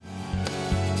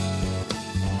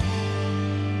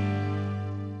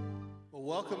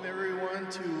Welcome everyone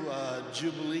to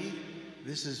Jubilee.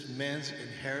 This is Men's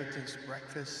Inheritance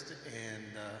Breakfast and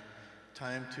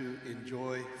time to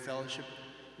enjoy fellowship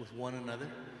with one another.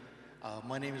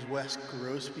 My name is Wes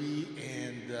Grosby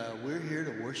and we're here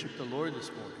to worship the Lord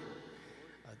this morning.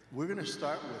 We're going to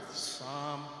start with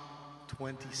Psalm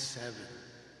 27.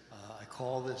 I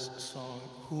call this song,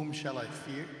 Whom Shall I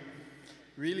Fear?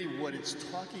 Really what it's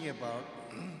talking about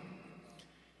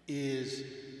is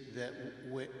that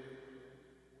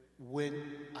when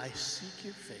I seek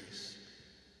your face,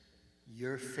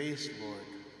 Lord,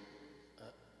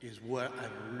 is what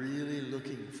I'm really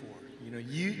looking for. You know,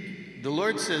 the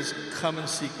Lord says, come and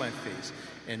seek my face.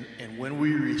 And when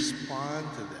we respond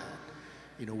to that,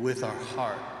 you know, with our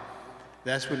heart,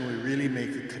 that's when we really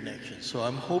make a connection. So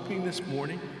I'm hoping this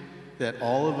morning that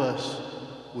all of us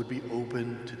would be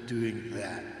open to doing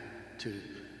that, to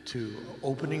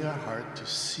opening our heart, to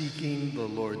seeking the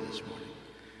Lord this morning.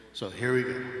 So here we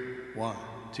go. 1,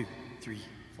 2, 3,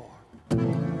 4.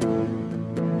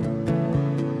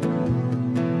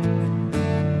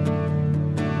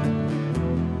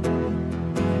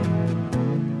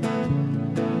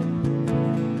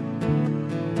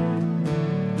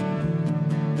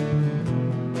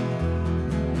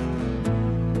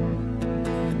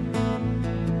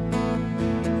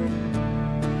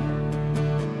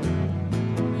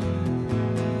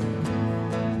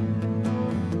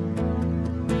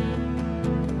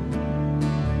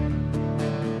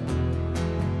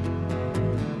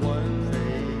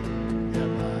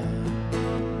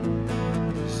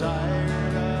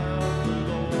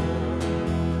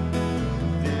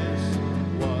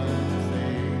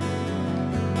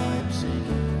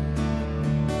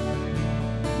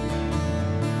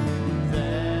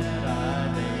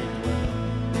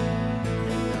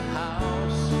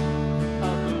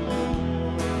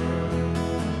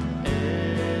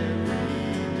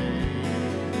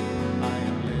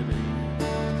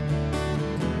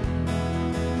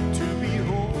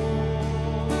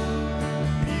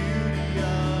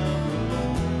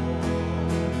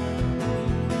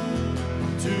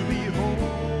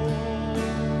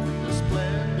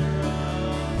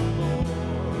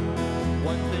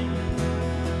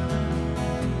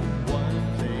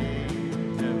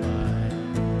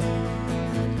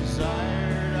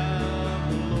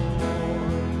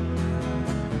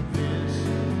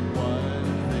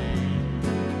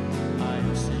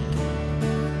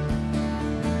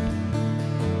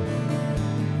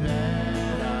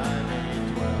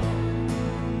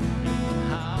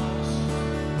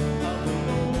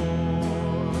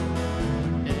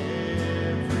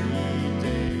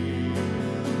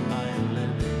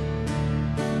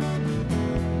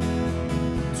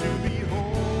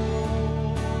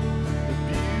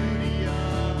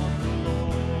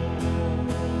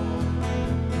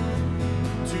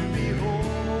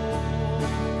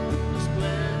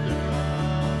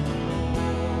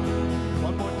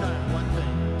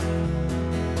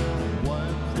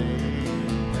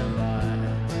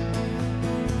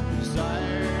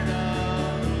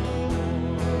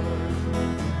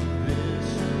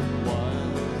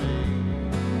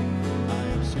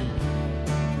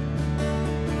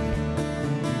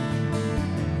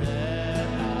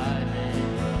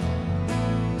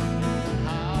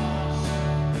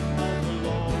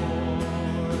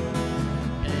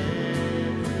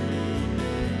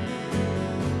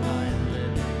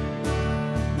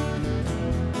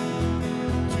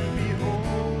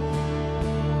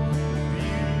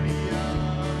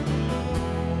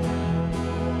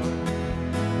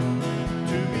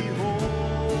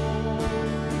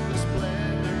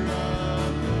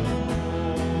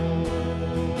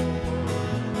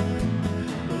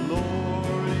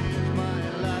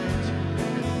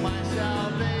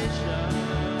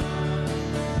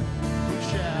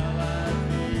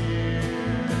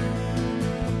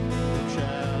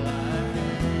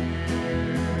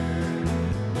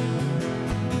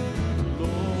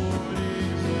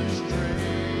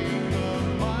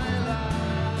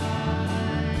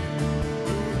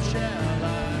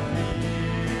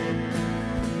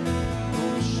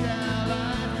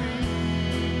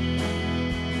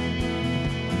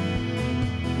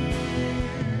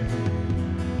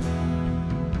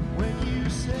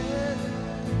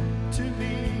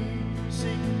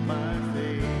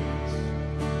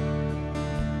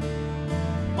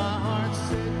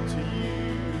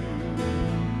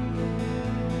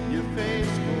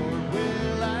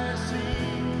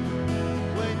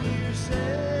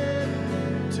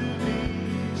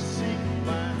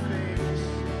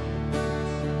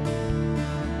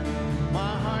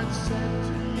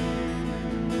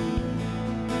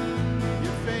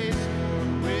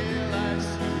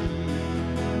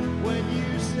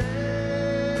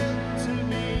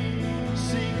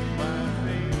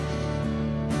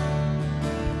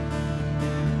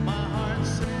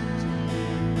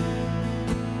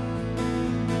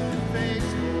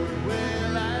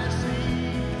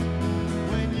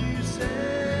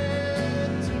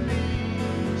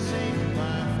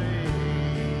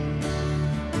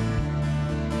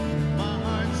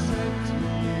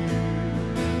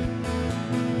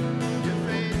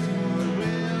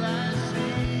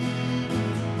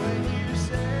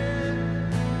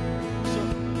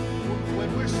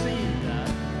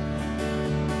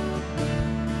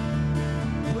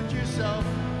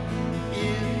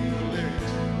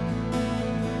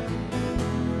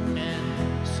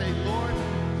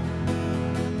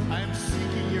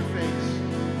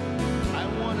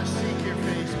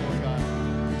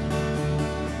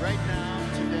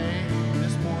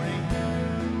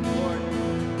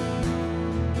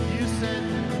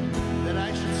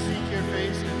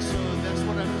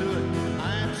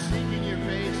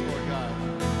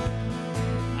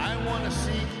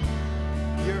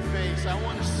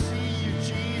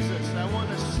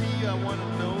 I want to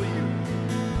know you.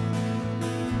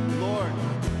 Lord,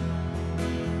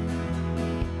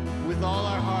 with all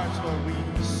our hearts, Lord,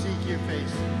 we seek your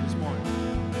face this morning.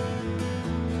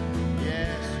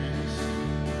 Yes, Jesus.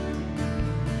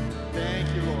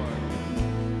 Thank you, Lord.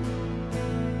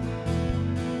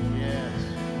 Yes.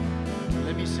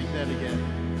 Let me sing that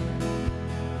again.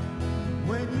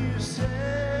 When you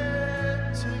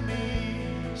said to me,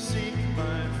 seek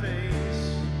my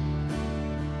face,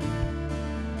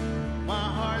 my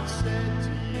heart said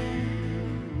to you,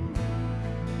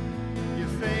 your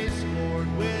face, Lord,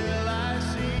 will I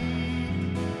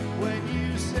see. When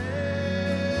you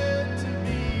said to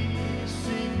me,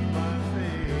 seek my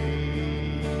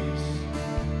face,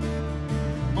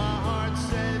 my heart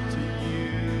said to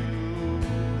you,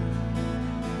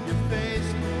 your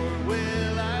face, Lord,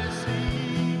 will I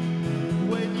see.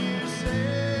 When you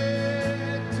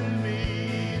said to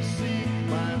me, seek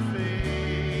my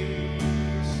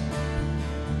face,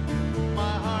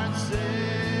 my heart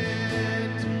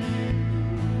said to you,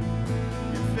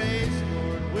 your face,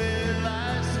 Lord, will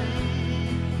I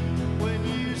see. When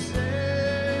you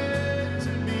said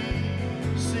to me,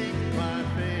 seek my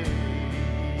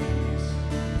face,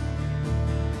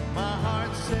 my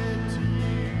heart said to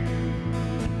you,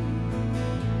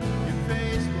 your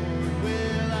face, Lord,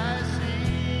 will I see.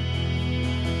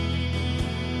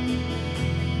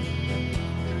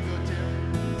 Here we go, Tim.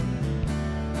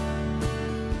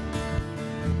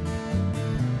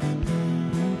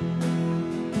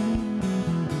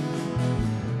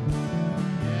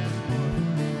 Yes, Lord.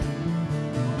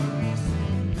 Lord, we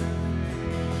seek your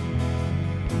face.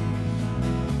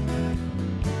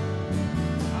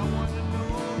 I want to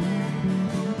know you.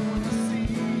 I want to see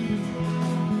you,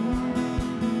 Lord.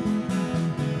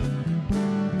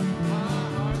 My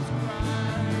heart's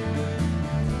crying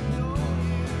to know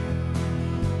you.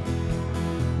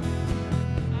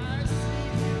 I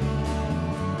seek you,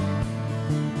 Lord.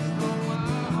 Slow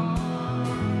my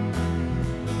heart.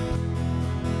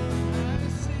 I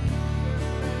seek your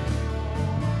face,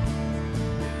 Lord.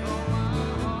 Know my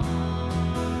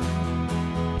heart.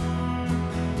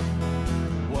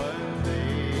 One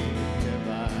thing have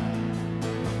I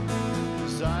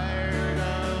desired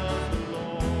of the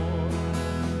Lord,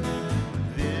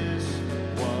 this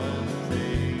one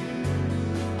thing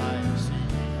I am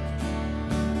seeking,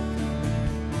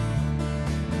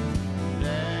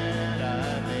 that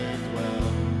I may dwell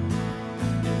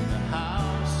in the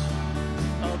house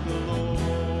of the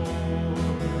Lord.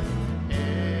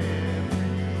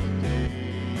 Every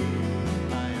day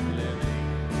I am living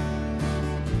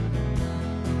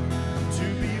to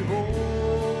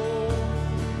behold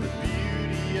the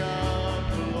beauty of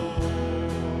the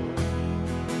Lord,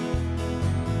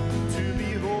 to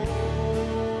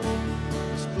behold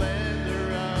the splendor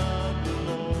of the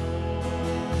Lord.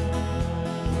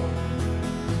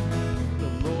 The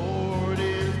Lord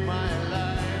is my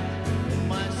light and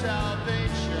my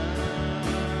salvation.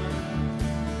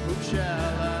 Whom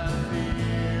shall I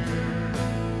fear?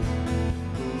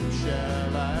 Whom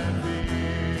shall I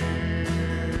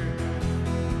fear?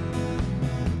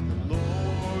 The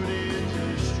Lord is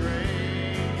the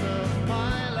strength of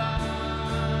my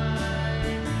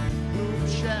life. Whom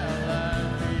shall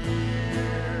I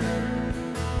fear?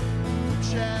 Whom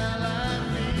shall I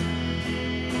fear?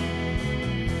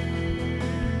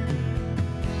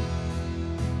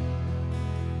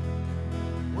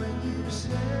 When you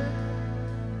said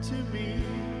to me,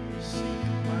 seek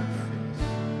my face,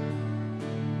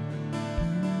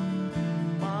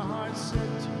 my heart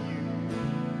said to you,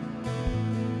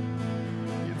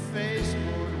 your face,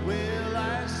 Lord, will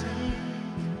I see.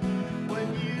 When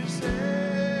you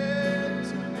said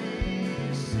to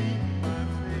me, seek my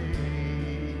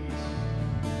face,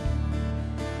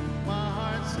 my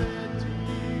heart said to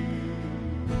you,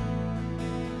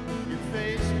 your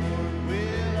face, Lord,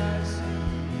 will I see.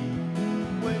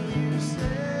 When you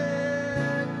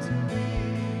said to me,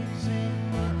 seek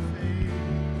my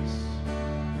face,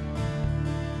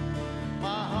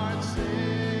 my heart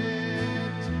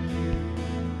said to you,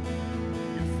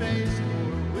 your face,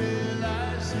 Lord, will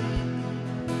I see.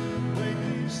 When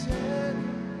you said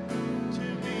to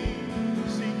me,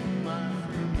 seek my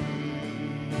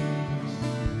face,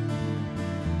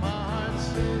 my heart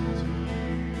said to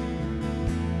you,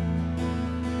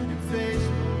 your face,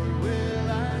 Lord,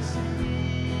 will I see.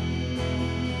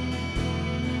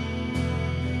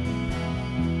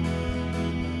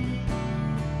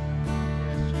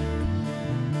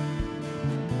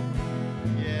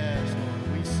 Yes,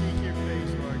 Lord, we seek your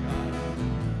face, Lord God.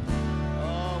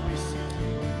 Oh, we seek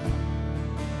you, Lord.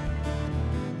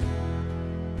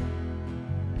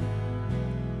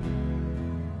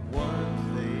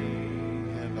 One thing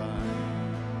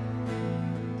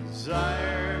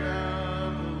desired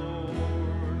of the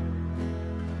Lord,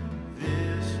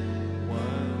 this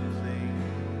one thing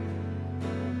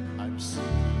I'm seeking,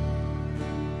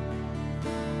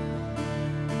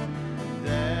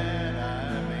 that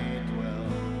I may dwell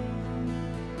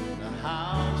in the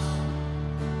house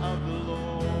of the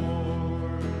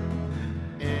Lord.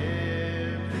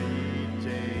 Every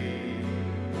day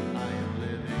I am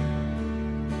living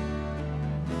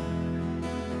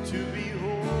to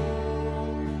behold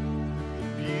the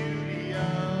beauty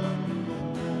of the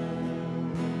Lord,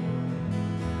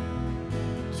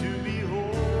 to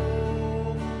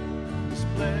behold the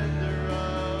splendor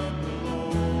of the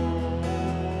Lord,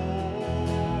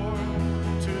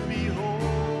 to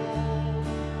behold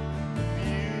the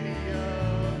beauty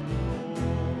of the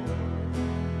Lord,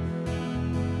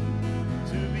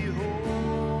 to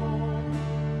behold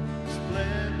the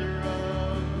splendor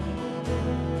of the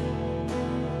Lord.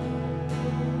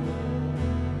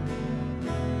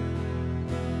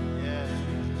 Yes,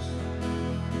 Jesus.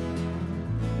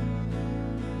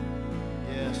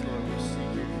 Yes, Lord, we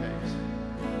seek your face.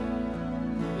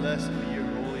 Blessed be your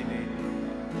holy name, Lord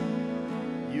God.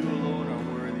 You alone are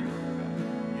worthy, Lord God.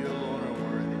 You alone are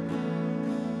worthy.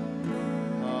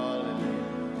 Hallelujah.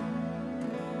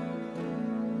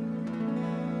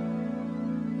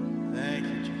 Thank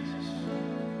you, Jesus.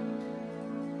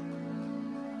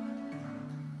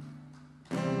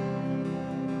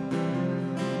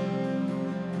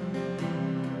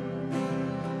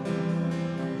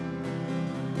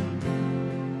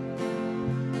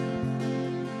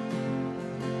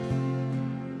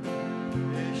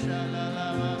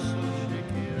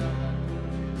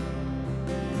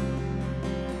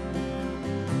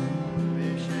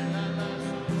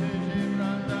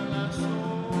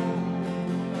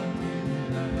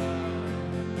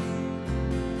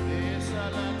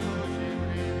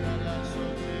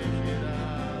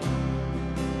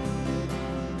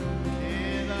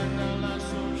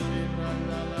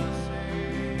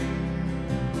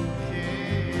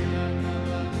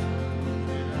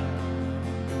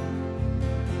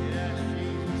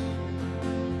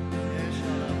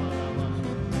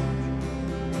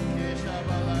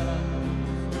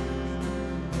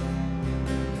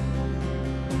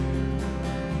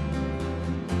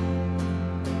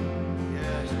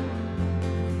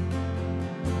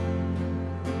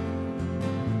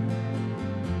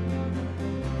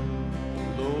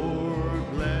 Lord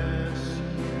bless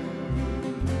you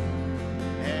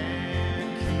and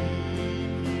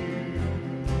keep you,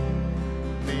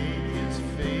 make his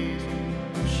face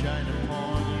shine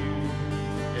upon you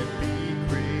and be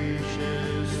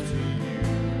gracious to you.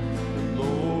 The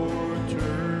Lord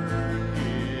turn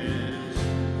his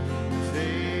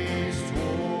face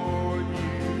toward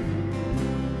you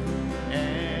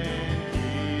and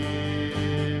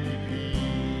give you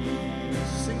peace.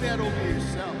 Sing that over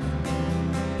yourself.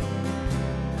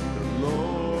 The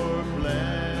Lord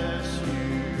bless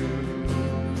you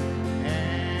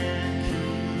and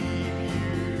keep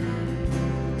you,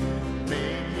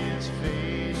 make his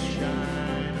face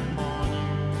shine upon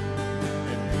you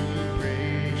and be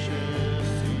gracious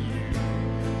to you.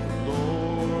 The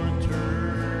Lord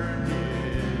turn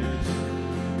his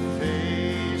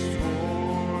face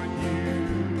toward you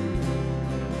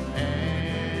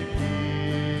and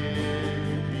give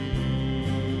you peace.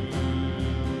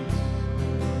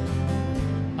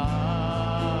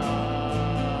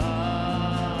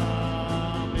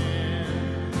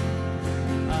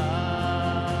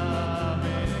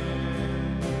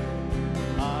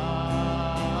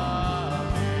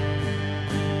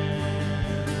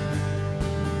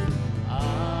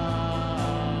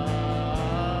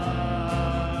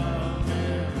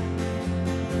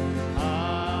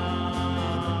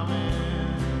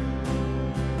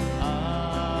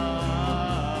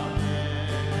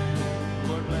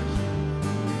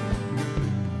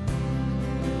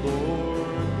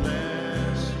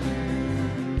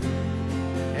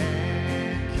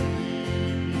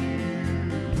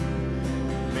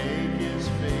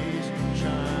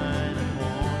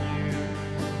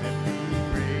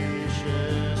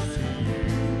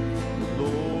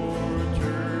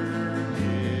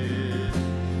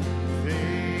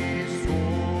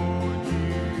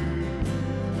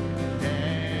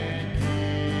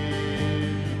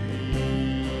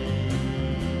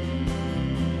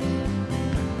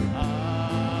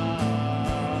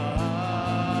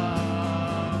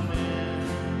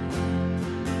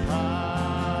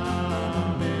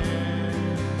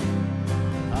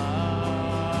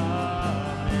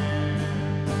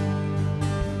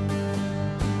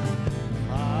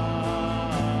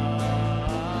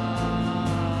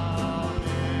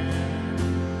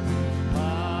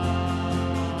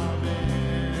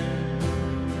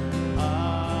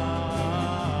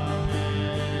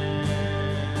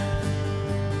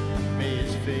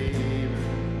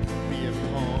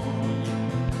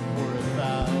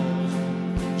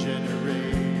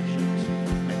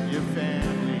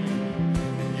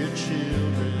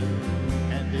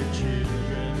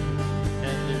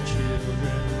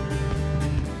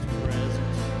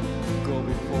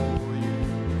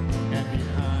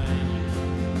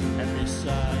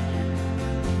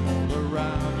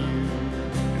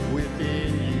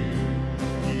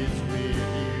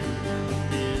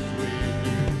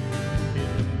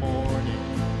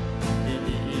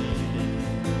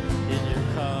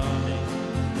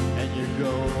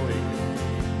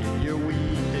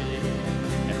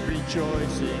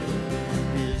 rejoicing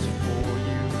is for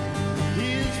you. He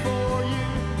is for you.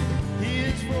 He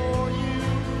is for you.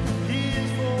 He is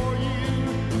for you.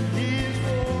 He is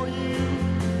for you.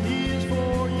 He is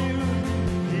for you.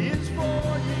 He is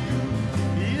for you.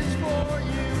 He is for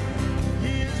you.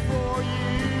 He is for you.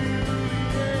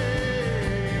 Yeah.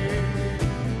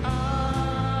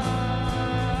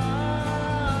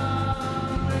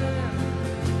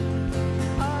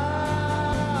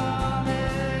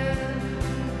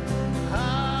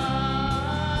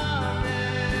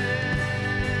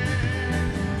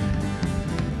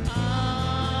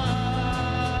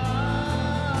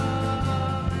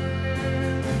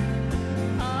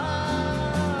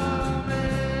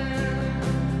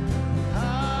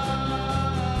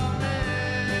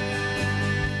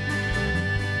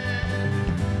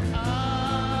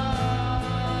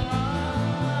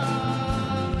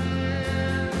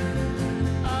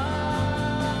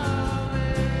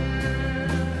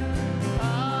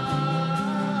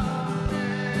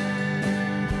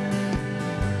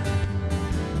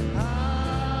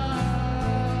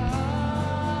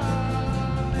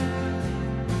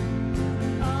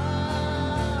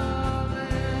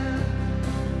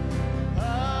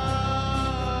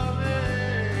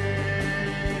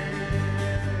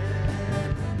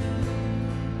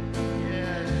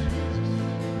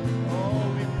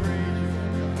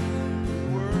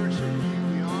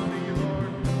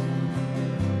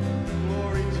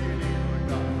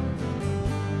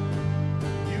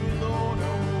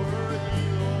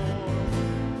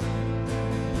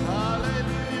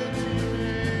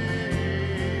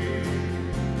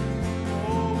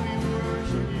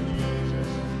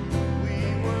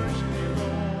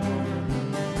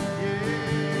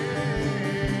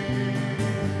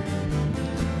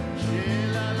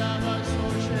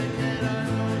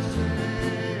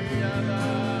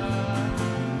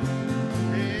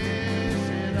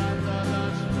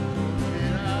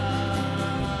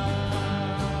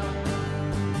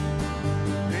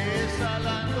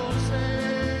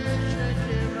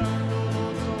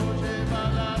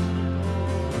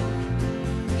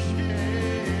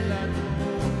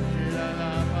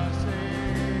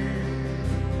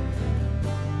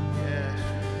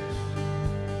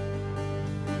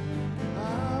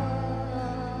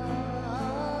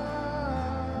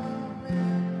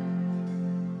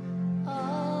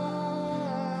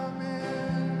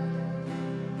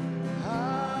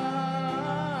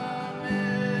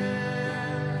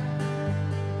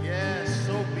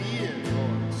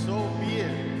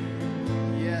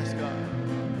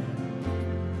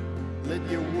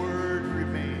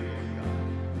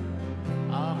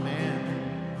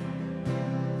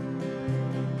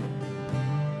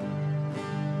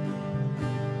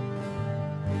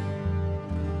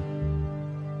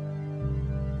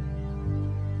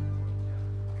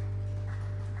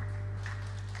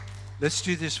 Let's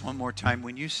do this one more time.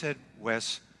 When you said,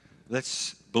 Wes,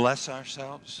 let's bless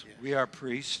ourselves. Yes. We are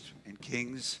priests and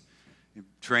kings in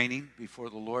training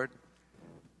before the Lord.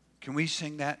 Can we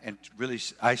sing that? And really,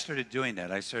 I started doing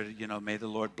that. I started, may the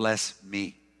Lord bless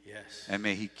me. Yes. And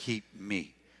may he keep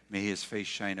me. May his face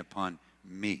shine upon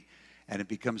me. And it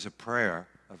becomes a prayer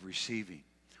of receiving.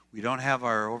 We don't have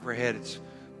our overhead.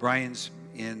 Brian's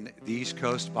in the East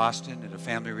Coast, Boston, at a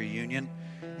family reunion.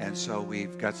 And so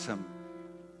we've got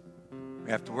we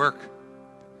have to work.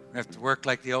 We have to work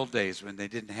like the old days when they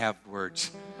didn't have words.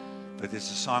 But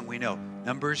it's a song we know.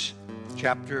 Numbers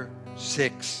chapter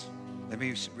 6. Let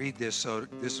me read this. So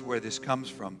this is where this comes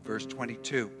from. Verse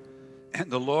 22.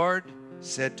 And the Lord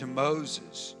said to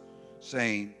Moses,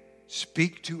 saying,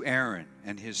 speak to Aaron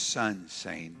and his sons,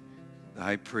 saying, the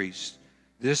high priest,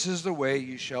 this is the way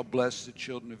you shall bless the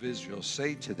children of Israel.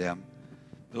 Say to them,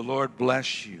 the Lord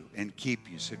bless you and keep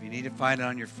you. So if you need to find it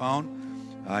on your phone,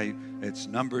 it's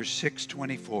Numbers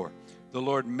 6:24. The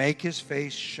Lord make his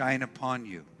face shine upon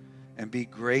you and be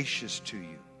gracious to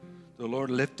you. The Lord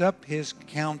lift up his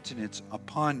countenance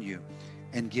upon you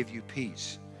and give you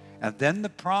peace. And then the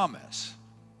promise,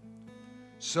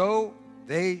 so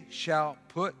they shall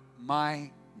put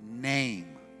my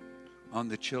name on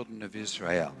the children of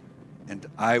Israel, and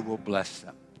I will bless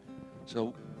them.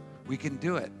 So we can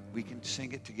do it. We can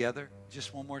sing it together.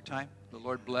 Just one more time. The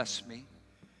Lord bless me.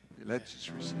 Let's just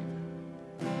receive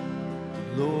it.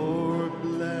 Lord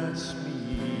bless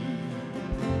me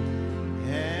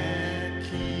and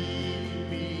keep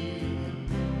me.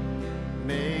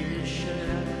 May his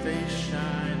face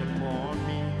shine upon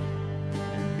me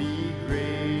and be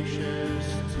gracious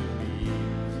to me.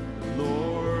 The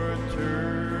Lord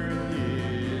turn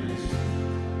his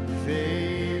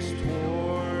face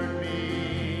toward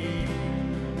me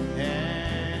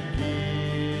and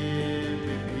give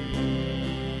me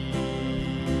peace.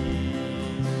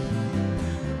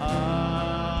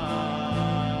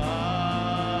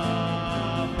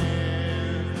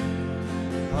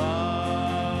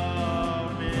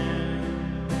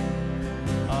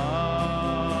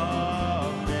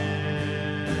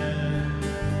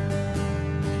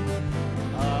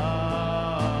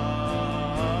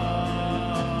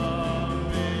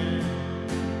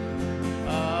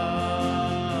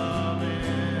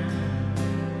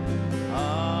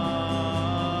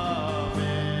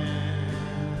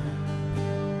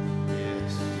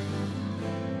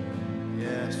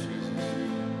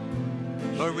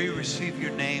 Lord, we receive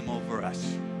your name over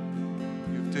us.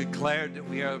 You've declared that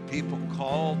we are a people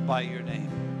called by your name,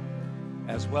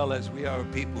 as well as we are a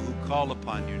people who call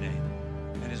upon your name.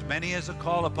 And as many as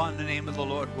call upon the name of the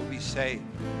Lord will be saved.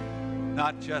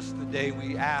 Not just the day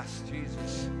we asked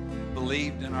Jesus,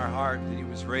 believed in our heart that he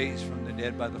was raised from the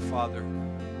dead by the Father,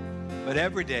 but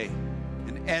every day,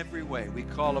 in every way, we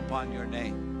call upon your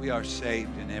name. We are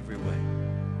saved in every way.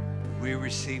 We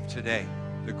receive today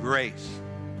the grace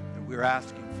that we're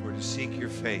asking for to seek your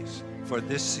face for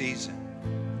this season,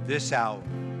 this hour,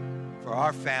 for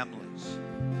our families,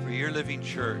 for your living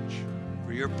church,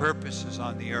 for your purposes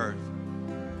on the earth.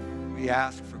 We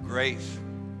ask for grace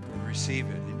and receive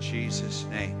it in Jesus'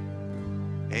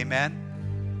 name. Amen.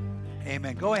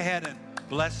 Amen. Go ahead and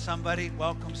bless somebody.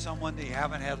 Welcome someone that you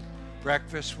haven't had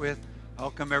breakfast with.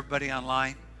 Welcome everybody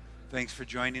online. Thanks for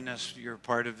joining us. You're a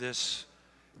part of this.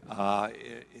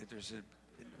 There's an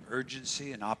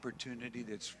urgency, an opportunity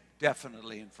that's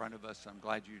definitely in front of us. I'm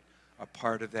glad you are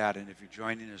part of that. And if you're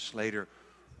joining us later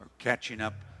or catching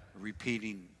up,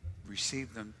 repeating, receive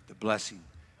the blessing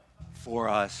for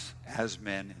us as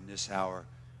men in this hour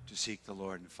to seek the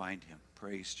Lord and find him.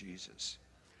 Praise Jesus.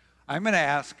 I'm going to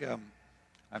ask,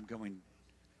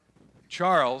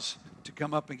 Charles to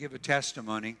come up and give a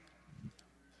testimony.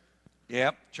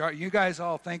 Yep, you guys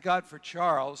all thank God for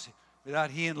Charles.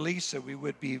 Without he and Lisa, we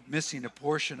would be missing a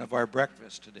portion of our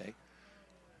breakfast today.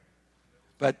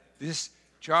 But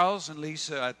Charles and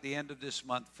Lisa, at the end of this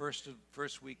month,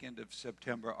 first weekend of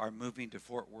September, are moving to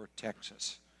Fort Worth,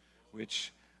 Texas,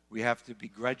 which we have to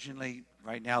begrudgingly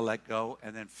right now let go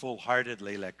and then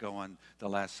full-heartedly let go on the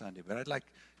last Sunday. But I'd like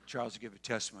Charles to give a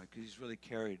testimony because he's really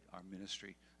carried our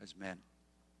ministry as men.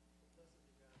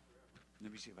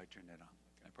 Let me see if I turn that on.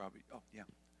 Oh, yeah.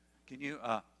 Can you,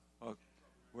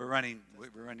 we're running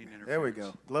interference. There we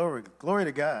go. Glory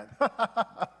to God.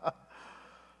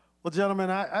 Well,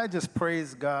 gentlemen, I just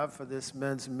praise God for this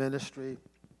men's ministry.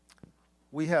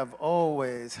 We have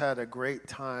always had a great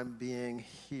time being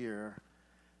here,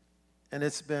 and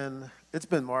it's been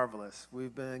marvelous.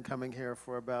 We've been coming here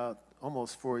for about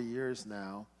almost 4 years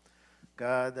now.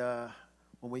 God,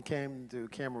 when we came to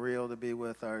Camarillo to be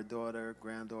with our daughter,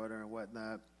 granddaughter, and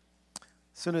whatnot,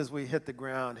 as soon as we hit the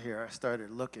ground here, I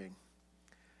started looking.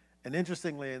 And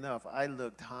interestingly enough, I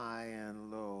looked high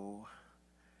and low.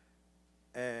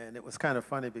 And it was kind of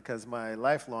funny because my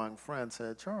lifelong friend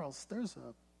said, Charles, there's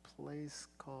a place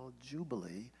called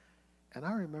Jubilee. And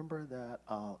I remember that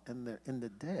in the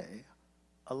day,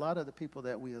 a lot of the people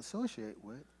that we associate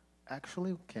with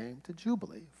actually came to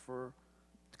Jubilee for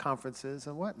conferences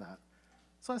and whatnot.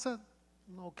 So I said,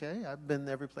 okay, I've been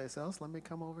every place else. Let me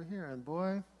come over here. And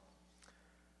boy,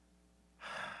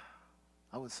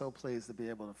 I was so pleased to be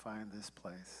able to find this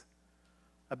place.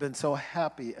 I've been so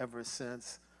happy ever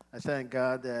since. I thank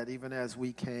God that even as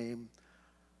we came,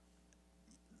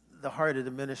 the heart of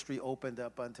the ministry opened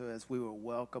up unto us. We were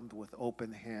welcomed with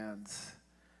open hands.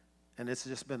 And it's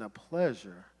just been a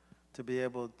pleasure to be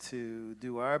able to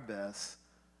do our best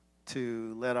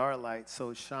to let our light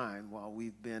so shine while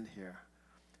we've been here.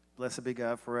 Blessed be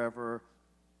God forever.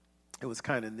 It was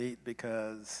kind of neat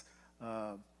because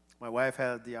my wife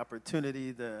had the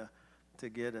opportunity to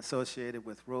get associated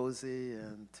with Rosie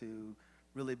and to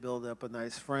really build up a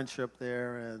nice friendship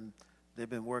there, and they've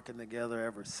been working together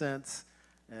ever since.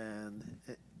 And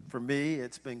for me,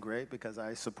 it's been great because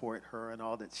I support her and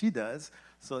all that she does.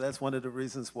 So that's one of the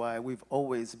reasons why we've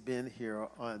always been here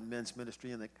on men's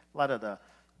ministry and a lot of the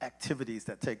activities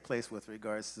that take place with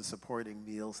regards to supporting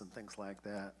meals and things like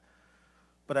that.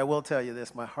 But I will tell you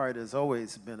this, my heart has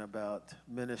always been about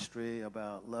ministry,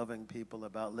 about loving people,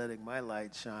 about letting my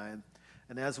light shine.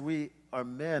 And as we are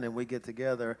men and we get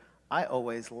together, I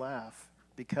always laugh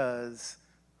because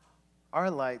our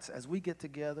lights, as we get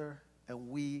together and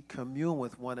we commune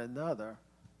with one another,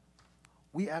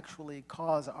 we actually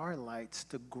cause our lights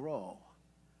to grow.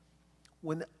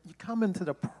 When you come into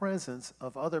the presence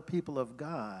of other people of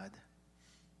God,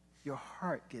 your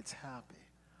heart gets happy.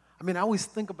 I mean, I always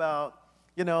think about,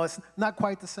 it's not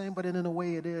quite the same, but in a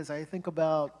way it is. I think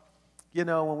about,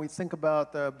 when we think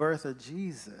about the birth of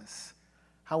Jesus,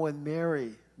 how when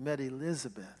Mary met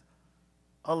Elizabeth,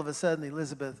 all of a sudden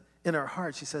Elizabeth, in her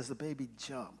heart, she says the baby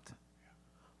jumped.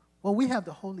 Well, we have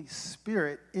the Holy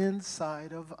Spirit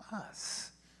inside of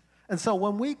us. And so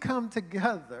when we come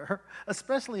together,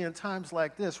 especially in times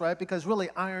like this, right, because really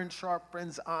iron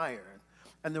sharpens iron.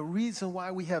 And the reason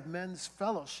why we have men's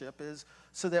fellowship is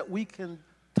so that we can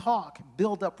talk,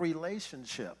 build up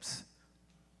relationships.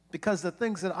 Because the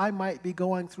things that I might be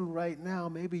going through right now,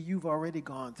 maybe you've already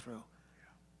gone through.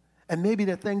 And maybe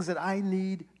the things that I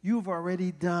need, you've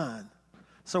already done.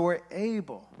 So we're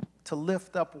able to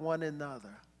lift up one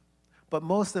another. But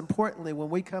most importantly, when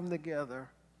we come together,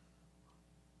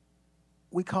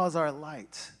 we cause our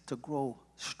lights to grow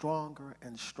stronger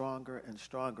and stronger and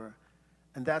stronger.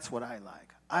 And that's what I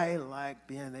like. I like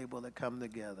being able to come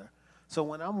together. So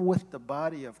when I'm with the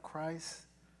body of Christ,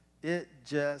 it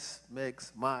just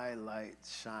makes my light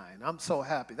shine. I'm so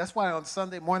happy. That's why on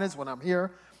Sunday mornings when I'm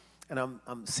here and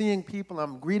I'm seeing people,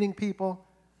 I'm greeting people,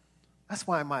 that's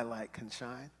why my light can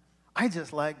shine. I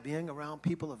just like being around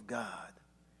people of God.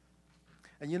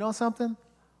 And you know something?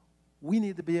 We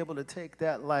need to be able to take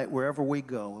that light wherever we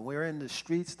go. When we're in the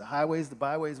streets, the highways, the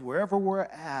byways, wherever we're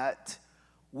at,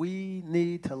 we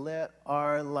need to let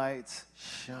our lights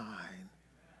shine.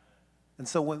 And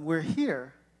so when we're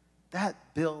here, that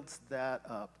builds that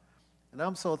up. And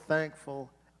I'm so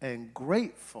thankful and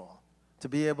grateful to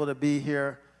be able to be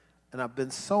here. And I've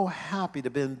been so happy to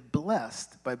be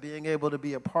blessed by being able to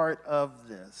be a part of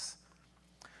this.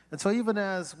 And so even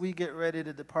as we get ready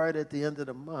to depart at the end of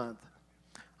the month,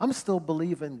 I'm still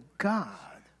believing God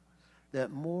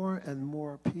that more and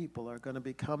more people are going to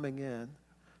be coming in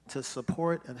to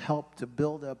support and help to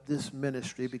build up this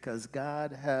ministry, because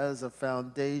God has a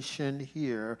foundation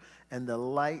here, and the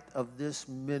light of this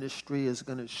ministry is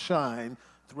going to shine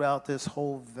throughout this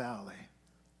whole valley.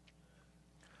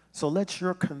 So let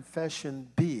your confession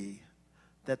be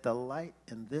that the light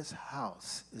in this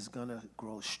house is going to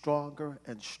grow stronger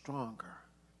and stronger.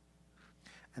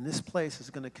 And this place is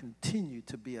going to continue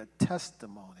to be a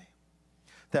testimony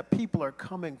that people are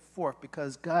coming forth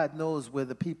because God knows where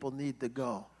the people need to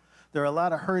go. There are a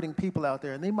lot of hurting people out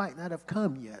there, and they might not have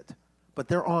come yet, but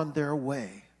they're on their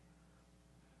way.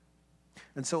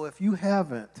 And so if you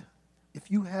haven't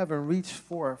reached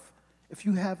forth, if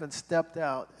you haven't stepped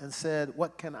out and said,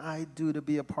 what can I do to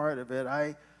be a part of it,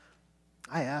 I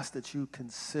ask that you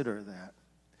consider that.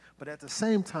 But at the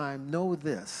same time, know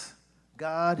this: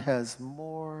 God has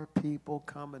more people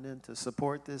coming in to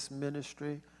support this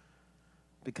ministry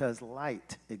because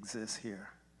light exists here.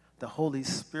 The Holy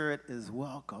Spirit is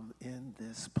welcome in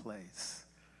this place.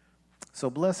 So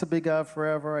blessed be God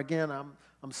forever. Again,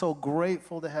 I'm so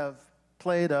grateful to have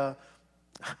played a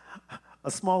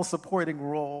small supporting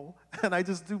role. And I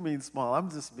just do mean small.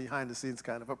 I'm just behind the scenes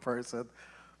kind of a person.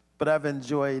 But I've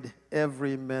enjoyed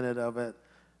every minute of it.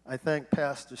 I thank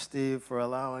Pastor Steve for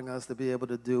allowing us to be able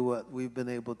to do what we've been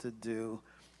able to do.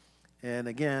 And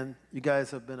again, you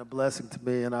guys have been a blessing to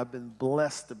me, and I've been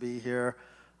blessed to be here.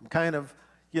 I'm kind of,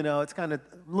 it's kind of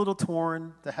a little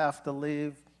torn to have to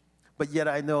leave, but yet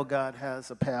I know God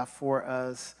has a path for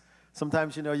us.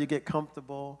 Sometimes, you get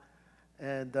comfortable,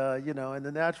 and, in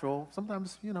the natural,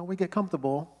 sometimes, we get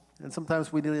comfortable, and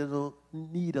sometimes we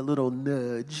need a little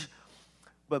nudge.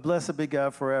 But blessed be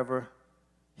God forever.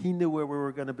 He knew where we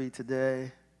were going to be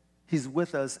today. He's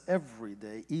with us every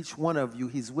day. Each one of you,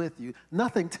 he's with you.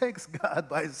 Nothing takes God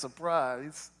by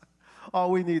surprise.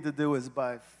 All we need to do is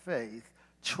by faith,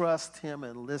 trust him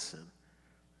and listen.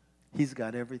 He's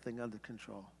got everything under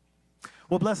control.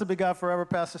 Well, blessed be God forever,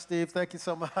 Pastor Steve. Thank you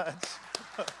so much.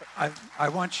 I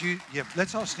want you,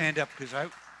 let's all stand up, because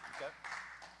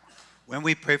when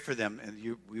we pray for them, and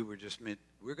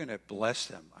we're going to bless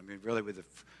them. I mean, really, if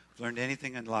we've learned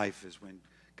anything in life is when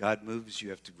God moves, you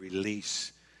have to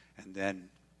release and then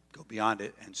go beyond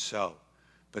it and sow.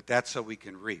 But that's so we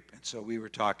can reap. And so we were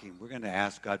talking, we're going to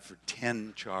ask God for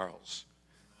 10 Charles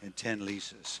and 10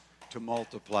 Lisas to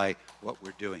multiply what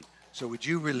we're doing. So would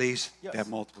you release that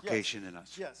multiplication in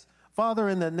us? Yes. Father,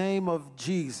 in the name of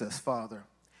Jesus, Father,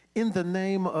 in the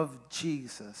name of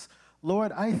Jesus,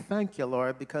 Lord, I thank you,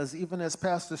 Lord, because even as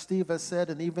Pastor Steve has said,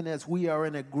 and even as we are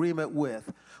in agreement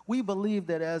with, we believe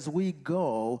that as we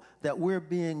go, that we're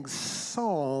being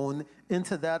sown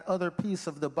into that other piece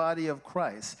of the body of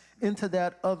Christ, into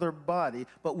that other body,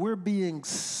 but we're being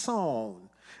sown.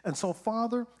 And so,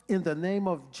 Father, in the name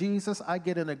of Jesus, I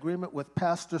get in agreement with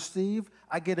Pastor Steve.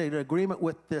 I get in agreement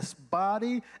with this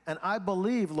body. And I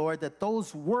believe, Lord, that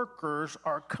those workers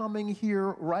are coming here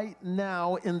right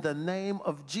now in the name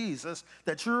of Jesus,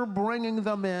 that you're bringing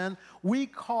them in. We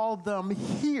call them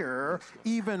here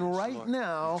even right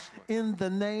now in the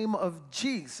name of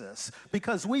Jesus,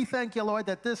 because we thank you, Lord,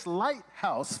 that this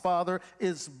lighthouse, Father,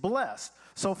 is blessed.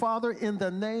 So, Father, in the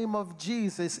name of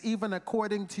Jesus, even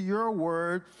according to your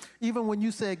word, even when you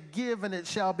said, give and it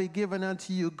shall be given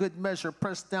unto you, good measure,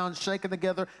 pressed down, shaken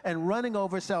together, and running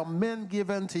over shall men give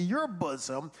unto your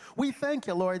bosom, we thank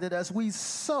you, Lord, that as we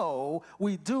sow,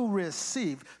 we do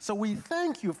receive. So we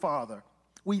thank you, Father.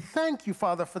 We thank you,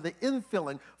 Father, for the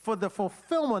infilling, for the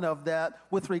fulfillment of that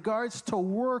with regards to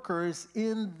workers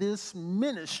in this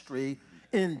ministry,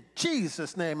 in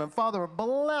Jesus' name. And Father,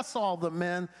 bless all the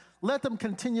men. Let them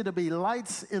continue to be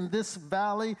lights in this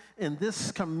valley, in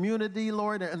this community,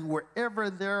 Lord, and wherever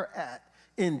they're at.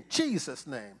 In Jesus'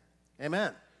 name,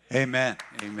 amen. Amen.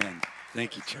 Amen.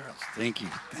 Thank you, Charles. Thank you.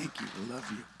 Thank you. We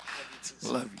love you.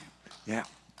 Love you. Yeah.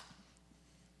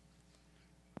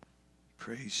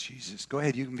 Praise Jesus. Go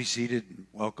ahead. You can be seated. And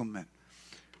welcome.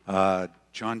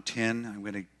 John 10. I'm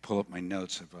going to pull up my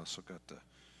notes. I've also got the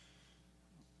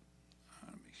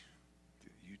let me do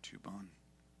YouTube on.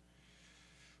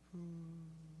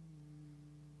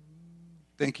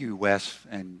 Thank you, Wes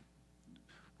and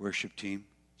worship team,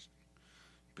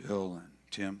 Bill and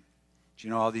Tim. Do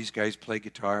you know all these guys play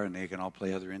guitar and they can all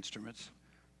play other instruments?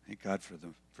 Thank God for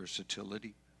the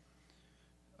versatility.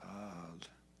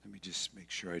 Let me just make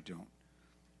sure I don't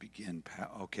begin.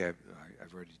 Okay,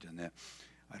 I've already done that.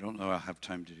 I don't know I'll have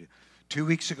time to do. 2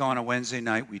 weeks ago on a Wednesday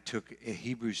night, we took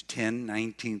Hebrews 10,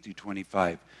 19 through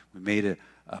 25. We made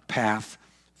a path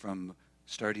from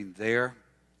starting there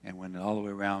and went all the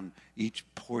way around each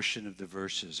portion of the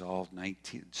verses, all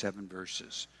 7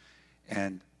 verses,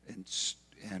 and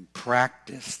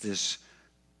practice this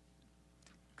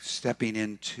stepping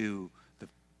into the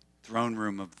throne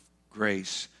room of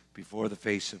grace before the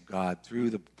face of God, through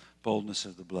the boldness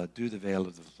of the blood, through the veil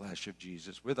of the flesh of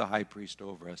Jesus, with a high priest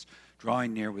over us,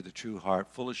 drawing near with a true heart,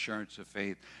 full assurance of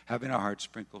faith, having our hearts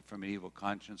sprinkled from an evil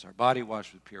conscience, our body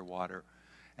washed with pure water,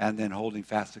 and then holding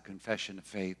fast the confession of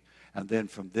faith. And then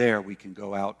from there, we can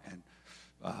go out and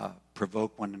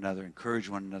provoke one another, encourage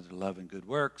one another to love and good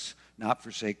works, not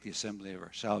forsake the assembly of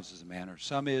ourselves as a manner of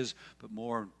some is, but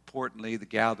more importantly, the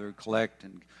gather, collect,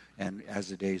 and as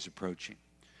the day is approaching.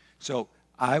 So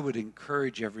I would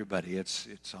encourage everybody. It's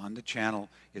on the channel.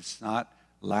 It's not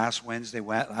last Wednesday.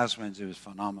 Last Wednesday was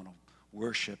phenomenal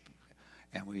worship,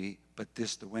 but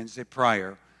the Wednesday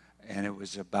prior, and it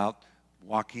was about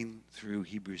walking through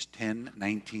Hebrews 10,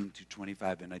 19 to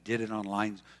 25, and I did it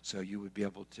online so you would be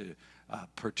able to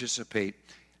participate.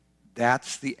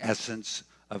 That's the essence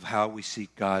of how we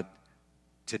seek God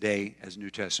today as New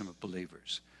Testament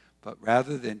believers. But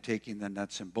rather than taking the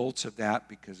nuts and bolts of that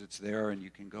because it's there and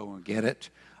you can go and get it,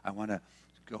 I want to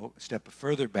go a step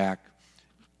further back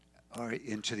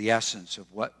into the essence of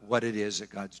what it is that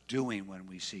God's doing when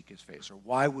we seek his face. Or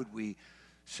why would we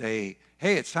say,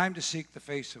 hey, it's time to seek the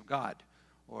face of God?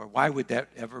 Or why would that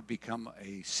ever become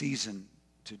a season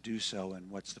to do so, and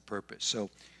what's the purpose? So,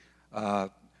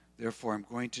 therefore, I'm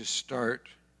going to start,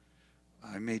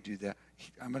 I may do that.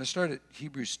 I'm going to start at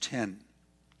Hebrews 10.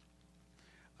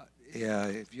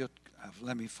 If you'll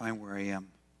let me find where I am.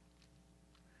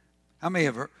 How many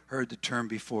have heard the term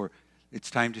before? It's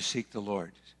time to seek the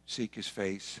Lord, seek his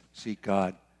face, seek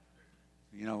God.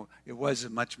 You know, it was a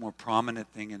much more prominent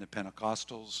thing in the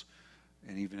Pentecostals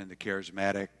and even in the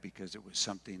Charismatic, because it was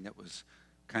something that was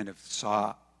kind of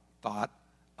thought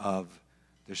of,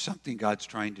 there's something God's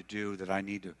trying to do that I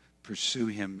need to pursue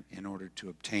him in order to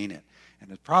obtain it.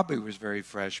 And it probably was very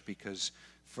fresh because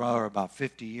for about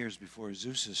 50 years before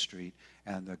Azusa Street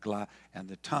and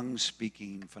the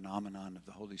tongue-speaking phenomenon of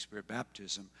the Holy Spirit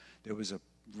baptism, there was a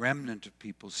remnant of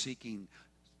people seeking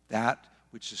that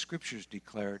which the Scriptures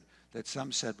declared that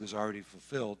some said was already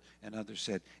fulfilled, and others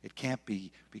said it can't be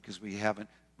because we're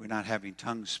not having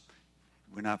tongues,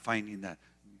 we're not finding that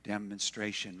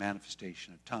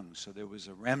manifestation of tongues. So there was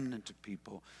a remnant of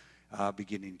people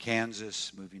beginning in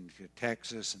Kansas, moving to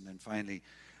Texas, and then finally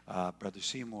Brother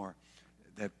Seymour,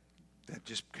 that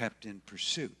just kept in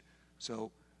pursuit.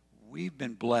 So we've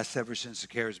been blessed ever since the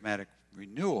charismatic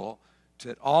renewal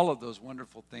that all of those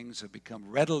wonderful things have become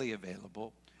readily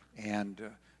available. And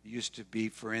it used to be,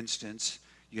 for instance,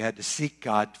 you had to seek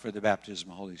God for the baptism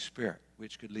of the Holy Spirit,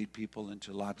 which could lead people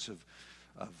into lots of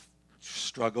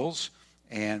struggles,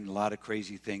 and a lot of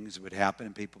crazy things would happen,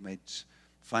 and people made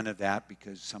fun of that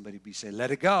because somebody would say, let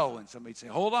it go, and somebody would say,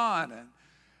 hold on.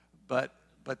 But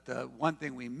the one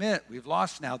thing we've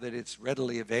lost now that it's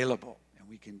readily available, and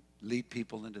we can lead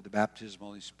people into the baptism of the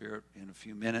Holy Spirit in a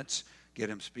few minutes, get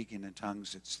them speaking in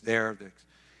tongues. It's there.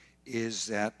 Is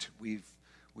that we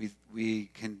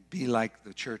can be like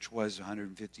the church was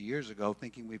 150 years ago,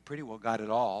 thinking we pretty well got it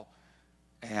all,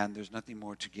 and there's nothing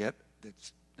more to get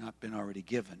that's not been already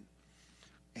given.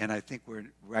 And I think we're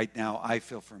right now, I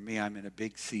feel for me, I'm in a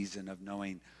big season of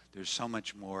knowing there's so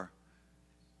much more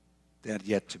that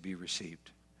yet to be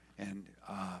received. And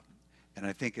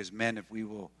I think as men, if we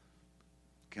will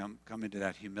come into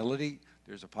that humility,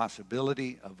 there's a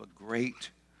possibility of a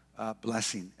great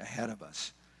blessing ahead of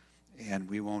us. And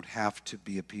we won't have to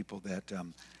be a people that,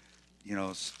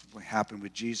 what happened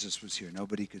with Jesus was here.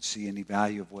 Nobody could see any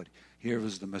value of what, here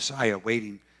was the Messiah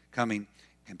waiting, coming,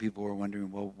 And people were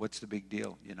wondering, well, what's the big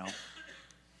deal,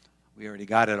 We already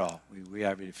got it all. We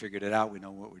already figured it out. We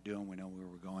know what we're doing. We know where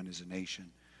we're going as a nation.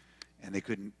 And they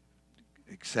couldn't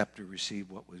accept or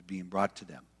receive what was being brought to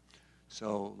them.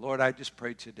 So, Lord, I just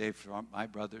pray today for my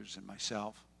brothers and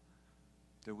myself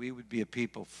that we would be a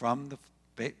people from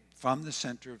the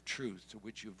center of truth to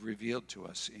which you've revealed to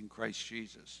us in Christ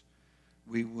Jesus.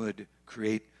 We would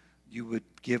you would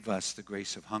give us the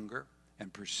grace of hunger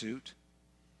and pursuit.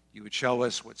 You would show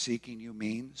us what seeking you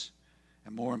means.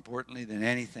 And more importantly than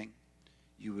anything,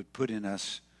 you would put in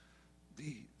us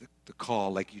the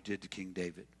call like you did to King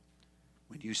David.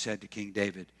 When you said to King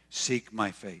David, seek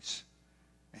my face.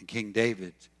 And King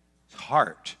David's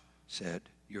heart said,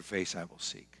 your face I will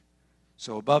seek.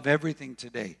 So above everything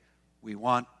today, we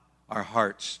want our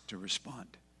hearts to respond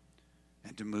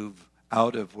and to move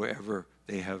out of wherever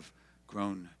they have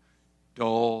grown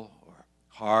dull or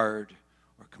hard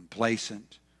or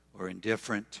complacent or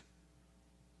indifferent.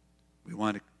 We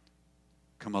want to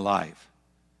come alive.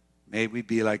 May we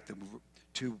be like the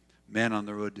two men on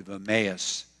the road to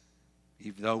Emmaus,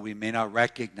 even though we may not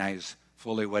recognize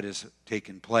fully what has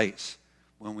taken place.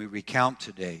 When we recount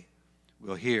today,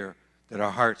 we'll hear that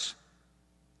our hearts,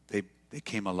 they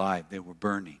came alive. They were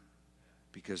burning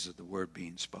because of the word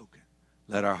being spoken.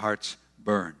 Let our hearts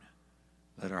burn.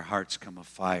 Let our hearts come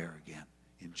afire again.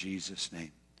 In Jesus'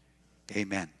 name,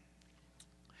 amen.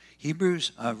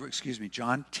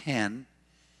 John 10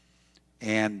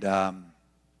 and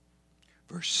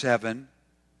verse 7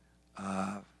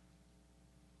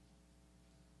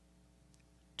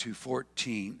 to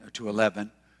 14 or to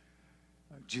 11.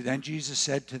 Then Jesus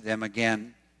said to them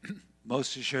again,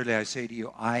 most assuredly I say to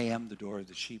you, I am the door of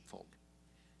the sheepfold,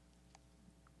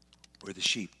 or the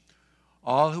sheep.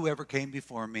 All who ever came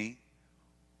before me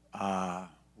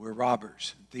were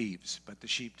robbers and thieves, but the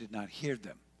sheep did not hear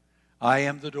them. I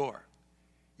am the door.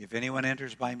 If anyone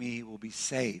enters by me, he will be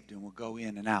saved and will go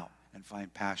in and out and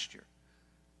find pasture.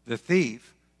 The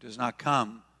thief does not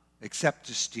come except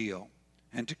to steal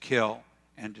and to kill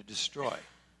and to destroy.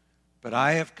 But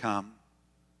I have come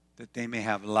that they may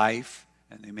have life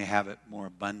and they may have it more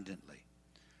abundantly.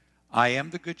 I am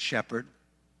the good shepherd.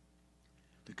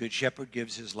 The good shepherd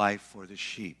gives his life for the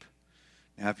sheep.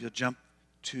 Now, if you'll jump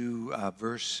to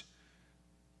verse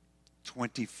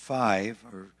 25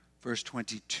 or verse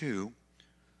 22,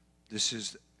 this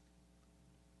is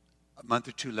a month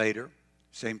or two later,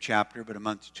 same chapter, but a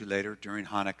month or two later during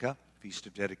Hanukkah, Feast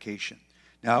of Dedication.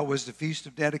 Now, it was the Feast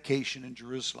of Dedication in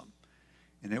Jerusalem,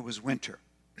 and it was winter.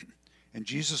 And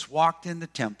Jesus walked in the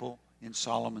temple in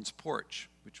Solomon's porch,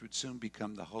 which would soon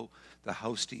become the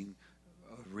hosting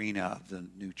arena of the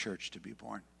new church to be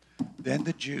born. Then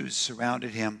the Jews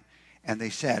surrounded him, and they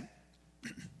said,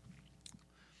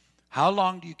 how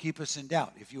long do you keep us in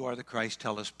doubt? If you are the Christ,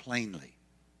 tell us plainly.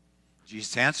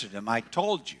 Jesus answered them, I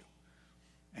told you,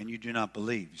 and you do not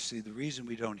believe. You see, the reason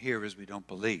we don't hear is we don't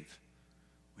believe.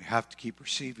 We have to keep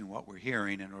receiving what we're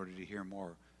hearing in order to hear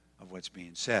more of what's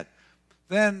being said.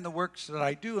 Then the works that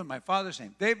I do in my Father's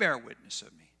name, they bear witness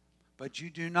of me. But you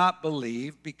do not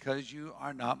believe because you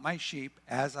are not my sheep,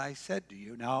 as I said to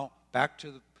you. Now, back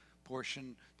to the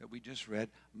portion that we just read.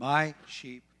 My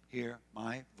sheep hear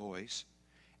my voice,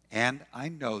 and I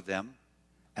know them,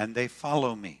 and they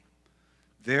follow me.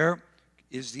 There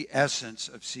is the essence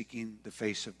of seeking the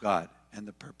face of God and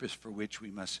the purpose for which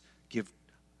we must give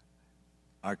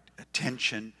our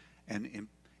attention and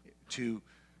to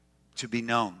be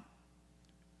known.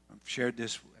 I've shared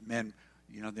this, men.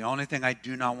 The only thing I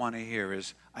do not want to hear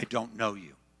is, I don't know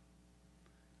you.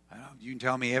 You can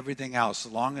tell me everything else,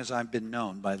 as long as I've been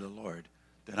known by the Lord,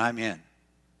 that I'm in.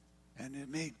 And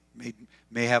it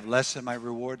may have less than my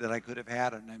reward that I could have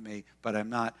had, but I'm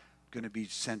not going to be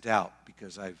sent out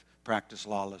because I've practiced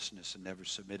lawlessness and never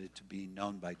submitted to being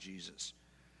known by Jesus.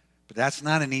 But that's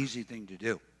not an easy thing to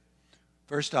do.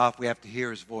 First off, we have to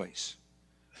hear his voice.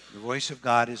 The voice of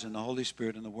God is in the Holy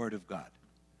Spirit and the Word of God.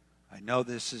 I know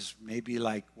this is maybe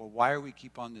like, well, why are we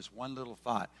keep on this one little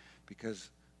thought? Because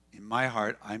in my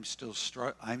heart, I'm still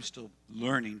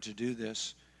learning to do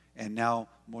this, and now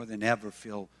more than ever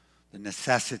feel the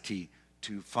necessity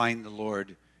to find the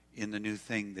Lord in the new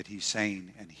thing that he's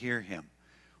saying and hear him.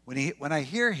 When I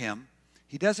hear him,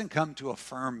 he doesn't come to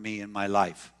affirm me in my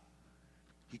life.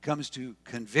 He comes to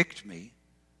convict me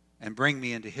and bring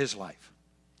me into his life.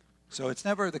 So it's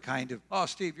never the kind of, oh,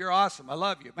 Steve, you're awesome. I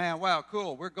love you. Man, wow,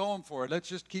 cool. We're going for it. Let's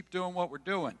just keep doing what we're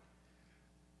doing.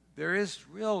 There is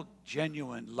real,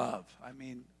 genuine love. I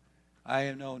mean,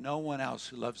 I know no one else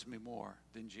who loves me more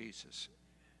than Jesus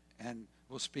and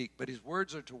will speak. But his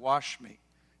words are to wash me.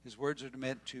 His words are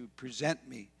meant to present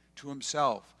me to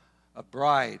himself, a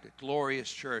bride, a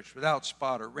glorious church, without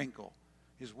spot or wrinkle.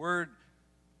 His word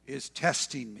is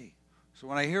testing me. So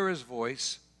when I hear his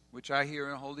voice, which I hear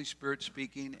in the Holy Spirit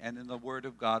speaking and in the Word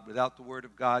of God, without the Word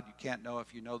of God, you can't know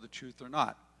if you know the truth or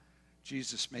not.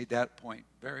 Jesus made that point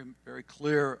very, very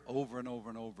clear over and over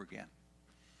and over again.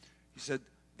 He said,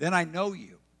 then I know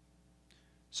you.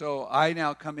 So I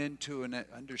now come into an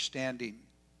understanding.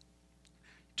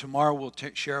 Tomorrow we'll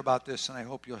share about this, and I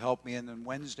hope you'll help me. And then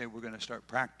Wednesday we're going to start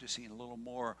practicing a little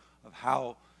more of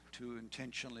how to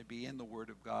intentionally be in the Word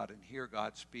of God and hear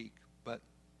God speak. But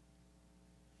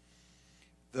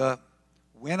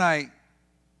when I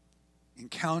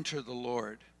encounter the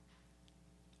Lord,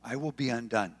 I will be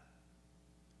undone.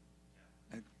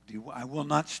 I will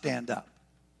not stand up.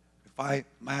 If I'm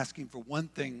asking for one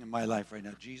thing in my life right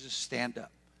now, Jesus, stand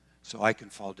up so I can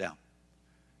fall down.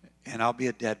 And I'll be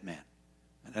a dead man.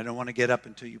 And I don't want to get up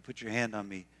until you put your hand on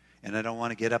me. And I don't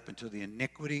want to get up until the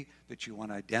iniquity that you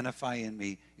want to identify in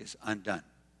me is undone,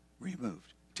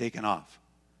 removed, taken off.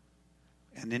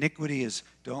 And iniquity is,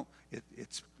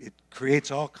 it creates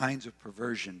all kinds of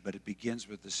perversion, but it begins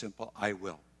with the simple, I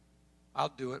will.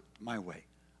 I'll do it my way.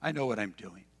 I know what I'm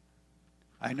doing.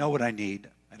 I know what I need.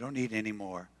 I don't need any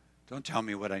more. Don't tell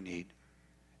me what I need.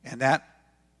 And that,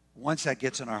 once that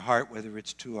gets in our heart, whether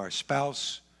it's to our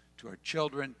spouse, to our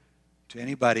children, to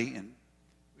anybody, and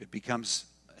it becomes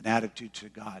an attitude to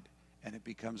God, and it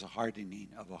becomes a hardening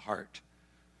of a heart.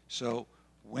 So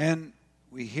when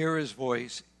we hear his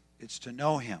voice, it's to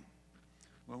know him.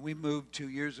 When we moved 2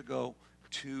 years ago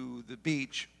to the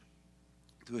beach,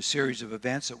 through a series of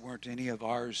events that weren't any of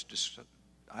ours,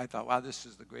 I thought, wow, this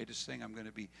is the greatest thing. I'm going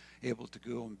to be able to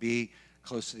go and be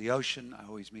close to the ocean. I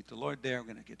always meet the Lord there. I'm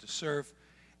going to get to surf.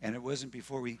 And it wasn't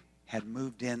before we had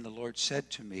moved in, the Lord said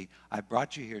to me, I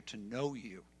brought you here to know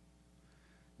you.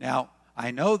 Now,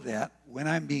 I know that when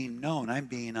I'm being known, I'm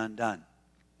being undone.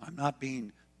 I'm not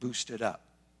being boosted up.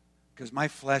 Because my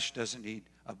flesh doesn't need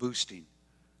a boosting.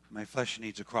 My flesh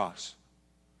needs a cross.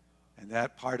 And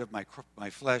that part of my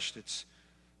flesh that's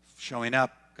showing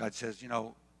up, God says,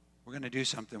 we're going to do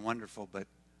something wonderful, but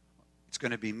it's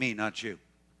going to be me, not you.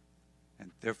 And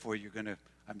therefore,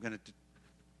 I'm going to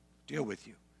deal with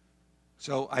you.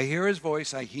 So I hear his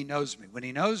voice. He knows me. When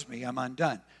he knows me, I'm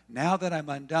undone. Now that I'm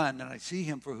undone and I see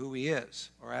him for who he is,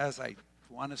 or as I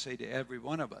want to say to every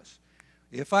one of us,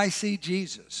 if I see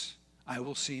Jesus, I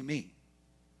will see me.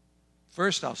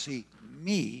 First, I'll see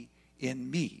me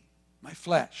in me, my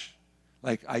flesh.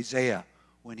 Like Isaiah,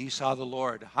 when he saw the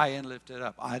Lord high and lifted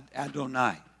up,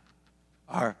 Adonai,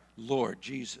 our Lord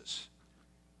Jesus,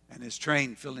 and his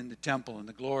train filling the temple and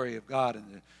the glory of God and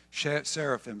the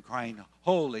seraphim crying,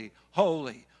 holy,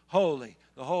 holy, holy.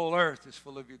 The whole earth is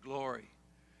full of your glory.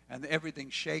 And everything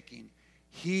shaking,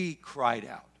 he cried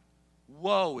out,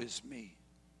 woe is me.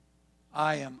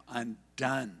 I am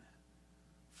undone,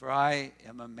 for I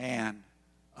am a man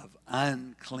of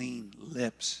unclean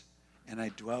lips, and I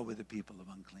dwell with the people of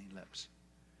unclean lips.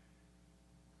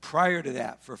 Prior to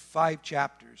that, for 5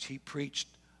 chapters, he preached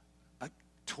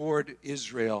toward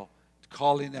Israel,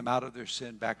 calling them out of their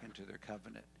sin back into their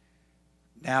covenant.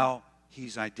 Now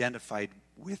he's identified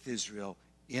with Israel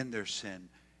in their sin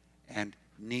and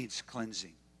needs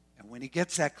cleansing. And when he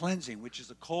gets that cleansing, which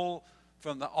is a coal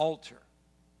from the altar,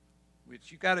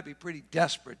 which you got to be pretty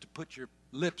desperate to put your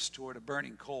lips toward a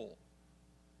burning coal.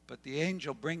 But the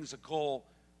angel brings the coal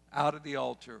out of the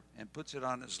altar and puts it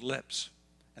on his lips.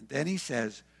 And then he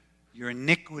says, your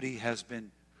iniquity has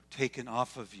been taken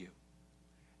off of you,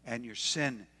 and your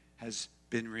sin has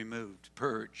been removed,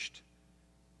 purged.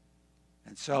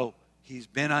 And so he's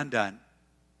been undone.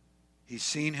 He's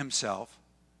seen himself.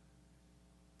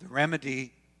 The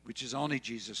remedy, which is only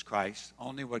Jesus Christ,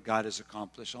 only what God has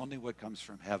accomplished, only what comes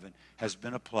from heaven, has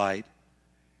been applied.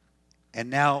 And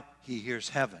now he hears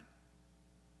heaven.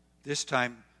 This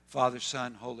time, Father,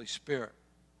 Son, Holy Spirit.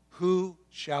 Who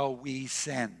shall we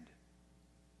send?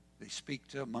 They speak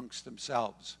to amongst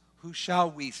themselves. Who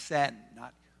shall we send?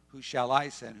 Not who shall I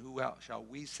send? Who shall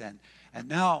we send? And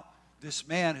now this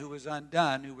man who was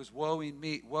undone, who was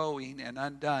woeing and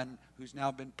undone, who's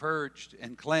now been purged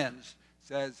and cleansed,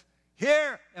 says,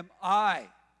 here am I.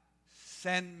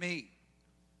 Send me.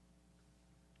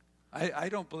 I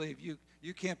don't believe you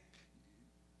can't.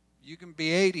 You can be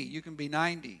 80, you can be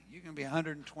 90, you can be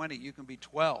 120, you can be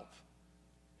 12.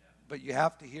 But you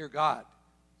have to hear God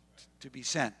to be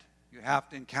sent. You have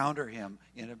to encounter him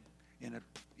in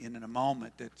a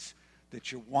moment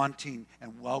that you're wanting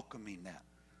and welcoming that.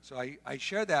 So I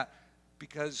share that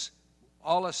because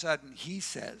all of a sudden he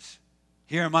says,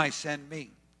 here am I, send me.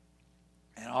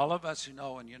 And all of us who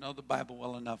know, and you know the Bible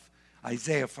well enough,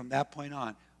 Isaiah from that point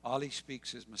on, all he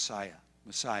speaks is Messiah,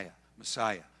 Messiah,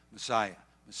 Messiah, Messiah,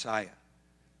 Messiah.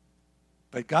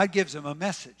 But God gives him a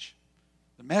message.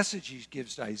 The message he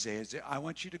gives to Isaiah is, I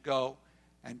want you to go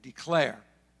and declare,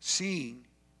 seeing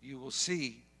you will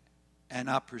see and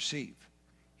not perceive.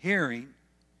 Hearing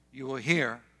you will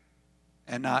hear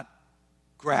and not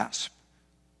grasp.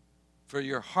 For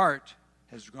your heart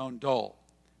has grown dull.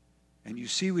 And you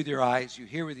see with your eyes, you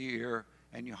hear with your ear,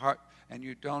 and your heart, and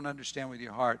you don't understand with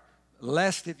your heart,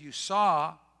 lest if you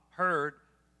saw, heard,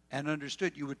 and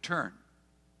understood, you would turn.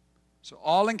 So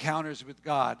all encounters with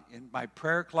God in my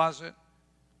prayer closet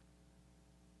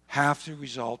have to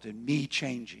result in me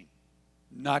changing,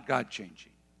 not God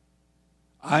changing.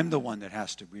 I'm the one that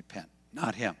has to repent,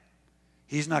 not him.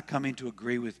 He's not coming to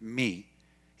agree with me.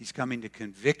 He's coming to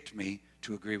convict me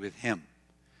to agree with him.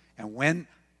 And when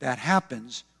that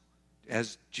happens,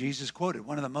 as Jesus quoted,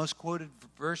 one of the most quoted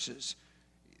verses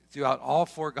throughout all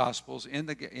four Gospels, in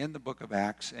the book of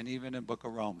Acts and even in the book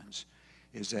of Romans,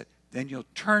 is that then you'll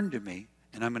turn to me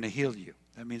and I'm going to heal you.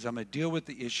 That means I'm going to deal with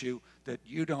the issue that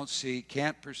you don't see,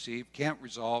 can't perceive, can't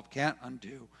resolve, can't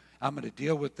undo. I'm going to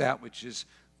deal with that which is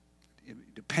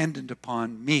dependent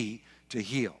upon me to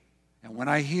heal. And when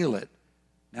I heal it,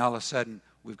 now all of a sudden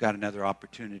we've got another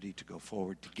opportunity to go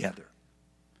forward together.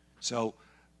 So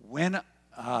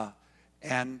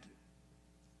and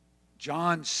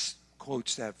John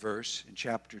quotes that verse in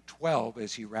chapter 12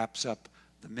 as he wraps up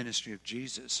the ministry of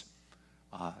Jesus,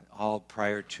 all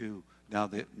prior to now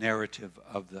the narrative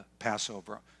of the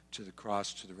Passover to the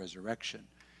cross to the resurrection.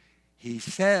 He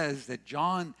says that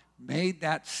John made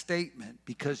that statement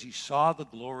because he saw the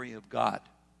glory of God.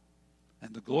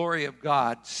 And the glory of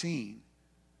God seen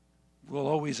will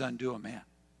always undo a man.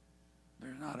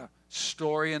 There's not a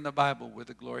story in the Bible where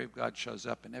the glory of God shows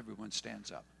up and everyone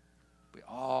stands up. We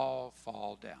all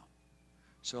fall down.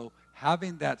 So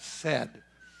having that said,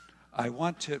 I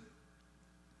want to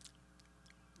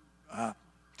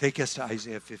take us to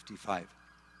Isaiah 55.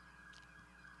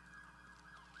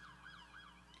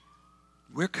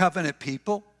 We're covenant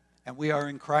people, and we are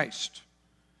in Christ.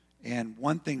 And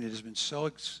one thing that has been so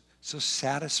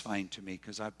satisfying to me,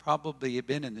 because I've probably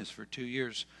been in this for 2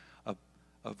 years,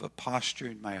 of a posture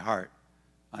in my heart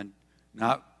on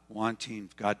not wanting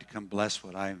God to come bless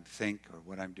what I think or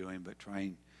what I'm doing, but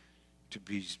trying to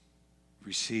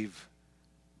receive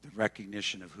the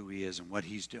recognition of who he is and what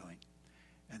he's doing.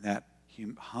 And that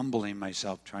humbling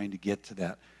myself, trying to get to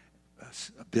that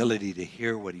ability to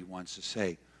hear what he wants to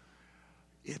say.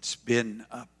 It's been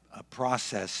a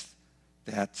process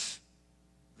that's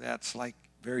like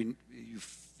very,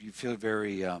 you feel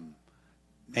very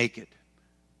naked,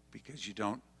 because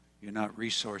you're not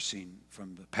resourcing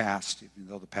from the past, even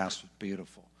though the past was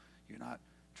beautiful. You're not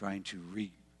trying to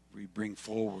bring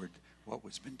forward what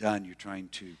was been done. You're trying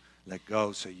to let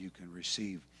go so you can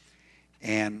receive.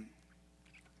 And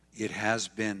it has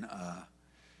been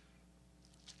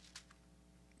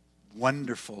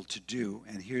wonderful to do.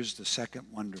 And here's the second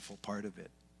wonderful part of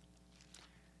it,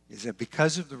 is that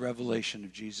because of the revelation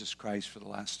of Jesus Christ for the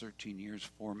last 13 years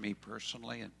for me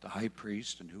personally, and the high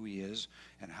priest and who he is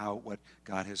and what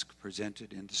God has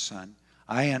presented in the Son,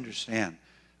 I understand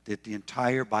that the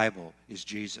entire Bible is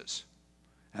Jesus.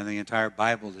 And the entire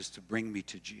Bible is to bring me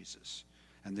to Jesus.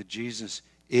 And that Jesus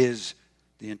is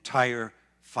the entire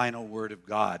final word of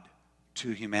God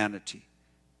to humanity.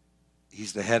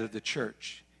 He's the head of the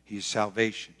church. He's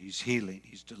salvation. He's healing.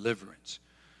 He's deliverance.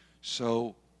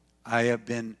 So I have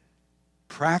been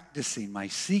practicing my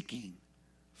seeking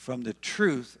from the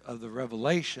truth of the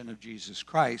revelation of Jesus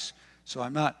Christ, so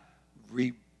I'm not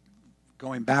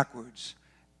going backwards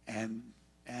and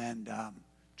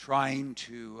trying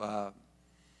to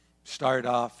start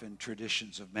off in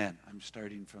traditions of men. I'm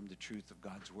starting from the truth of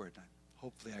God's word.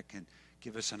 Hopefully I can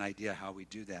give us an idea how we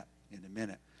do that in a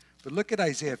minute. But look at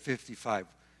Isaiah 55.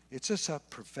 It's just a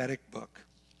prophetic book.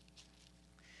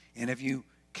 And if you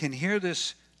can hear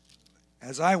this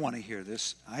as I want to hear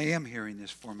this, I am hearing this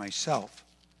for myself.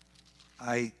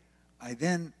 I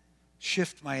then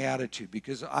shift my attitude,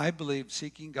 because I believe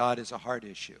seeking God is a heart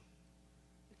issue.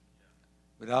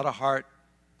 Without a heart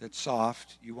that's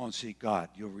soft, you won't seek God.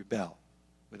 You'll rebel.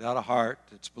 Without a heart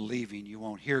that's believing, you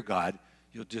won't hear God.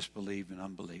 You'll disbelieve and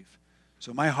unbelieve.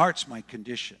 So my heart's my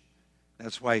condition.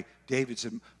 That's why David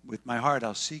said, with my heart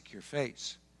I'll seek your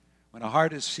face. When a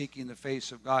heart is seeking the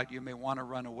face of God, you may want to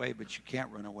run away, but you can't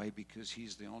run away, because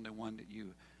he's the only one that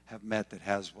you have met that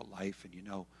has life, and you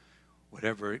know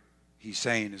whatever he's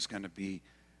saying is going to be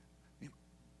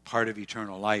part of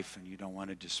eternal life, and you don't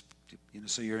want to just,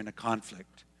 so you're in a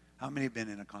conflict. How many have been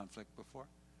in a conflict before?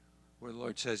 Where the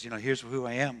Lord says, here's who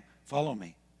I am, follow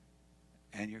me.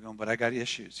 And you're going, but I got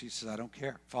issues. He says, I don't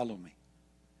care. Follow me.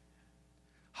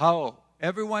 How?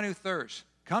 Everyone who thirsts,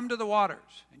 come to the waters.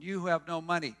 And you who have no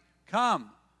money, come,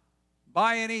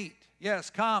 buy and eat. Yes,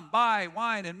 come, buy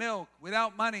wine and milk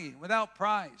without money, without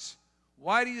price.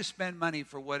 Why do you spend money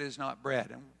for what is not bread,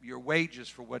 and your wages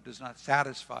for what does not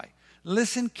satisfy?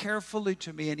 Listen carefully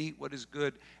to me and eat what is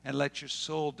good, and let your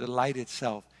soul delight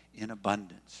itself in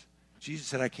abundance. Jesus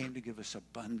said, I came to give us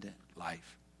abundant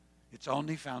life. It's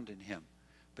only found in him.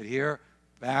 But here,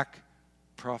 back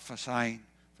prophesying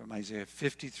from Isaiah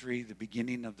 53, the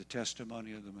beginning of the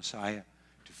testimony of the Messiah,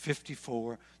 to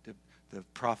 54, the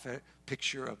prophet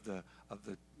picture of the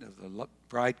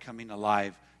bride coming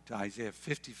alive, to Isaiah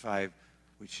 55,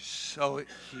 which is so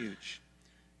huge.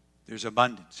 There's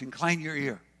abundance. Incline your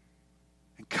ear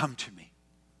and come to me.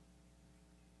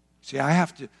 See, I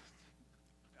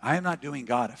am not doing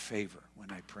God a favor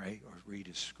when I pray or read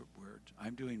his word.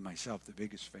 I'm doing myself the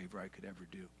biggest favor I could ever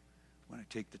do when I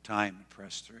take the time and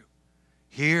press through.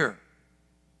 Hear,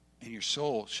 and your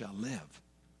soul shall live.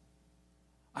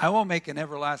 I will make an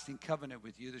everlasting covenant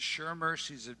with you, the sure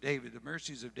mercies of David. The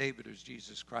mercies of David is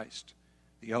Jesus Christ,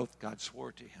 the oath God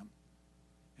swore to him.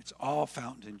 It's all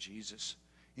found in Jesus.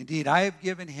 Indeed, I have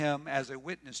given him as a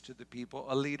witness to the people,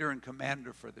 a leader and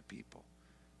commander for the people.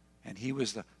 And he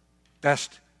was the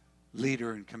best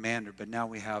leader and commander, but now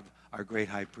we have our great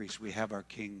high priest. We have our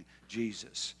King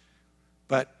Jesus.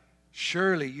 But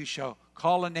surely you shall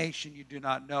call a nation you do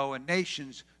not know, and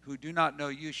nations who do not know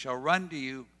you shall run to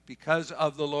you because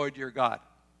of the Lord your God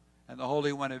and the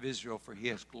Holy One of Israel, for he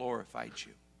has glorified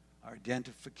you. Our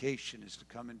identification is to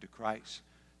come into Christ.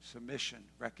 Submission,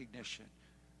 recognition,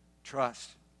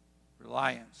 trust,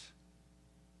 reliance.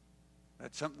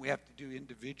 That's something we have to do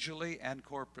individually and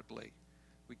corporately.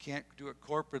 We can't do it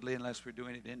corporately unless we're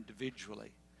doing it individually.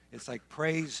 It's like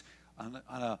praise on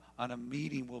a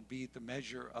meeting will be the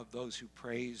measure of those who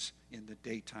praise in the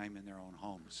daytime in their own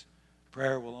homes.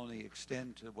 Prayer will only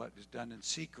extend to what is done in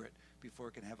secret before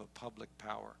it can have a public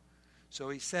power. So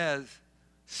he says,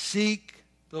 seek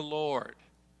the Lord.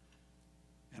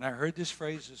 And I heard this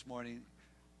phrase this morning,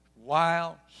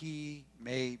 while he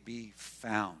may be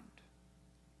found.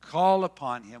 Call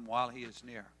upon him while he is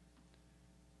near.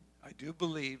 I do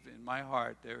believe in my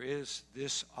heart there is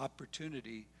this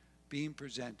opportunity being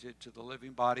presented to the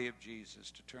living body of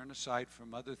Jesus to turn aside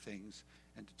from other things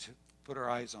and to put our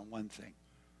eyes on one thing,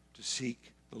 to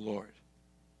seek the Lord,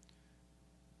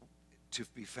 to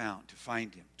be found, to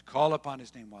find him, to call upon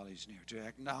his name while he's near, to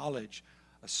acknowledge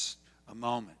a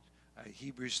moment.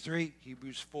 Hebrews 3,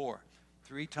 Hebrews 4.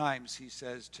 3 times he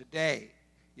says, today,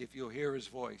 if you'll hear his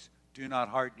voice, do not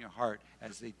harden your heart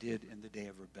as they did in the day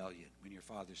of rebellion when your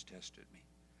fathers tested me.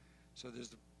 So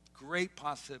there's a great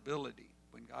possibility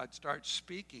when God starts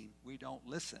speaking, we don't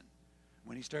listen.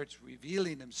 When he starts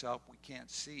revealing himself, we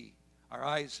can't see. Our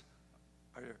eyes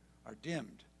are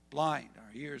dimmed, blind.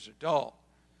 Our ears are dull.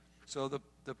 So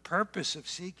the purpose of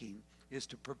seeking is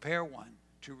to prepare one,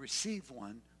 to receive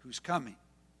one who's coming.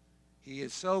 He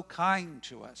is so kind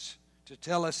to us to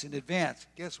tell us in advance,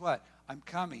 guess what? I'm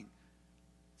coming.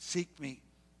 Seek me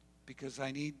because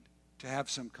I need to have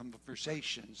some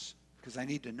conversations because I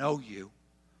need to know you.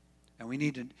 And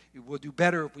we'll do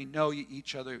better if we know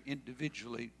each other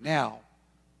individually now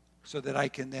so that I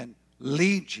can then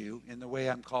lead you in the way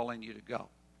I'm calling you to go.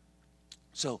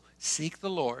 So seek the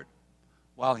Lord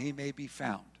while he may be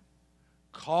found.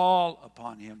 Call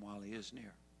upon him while he is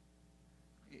near.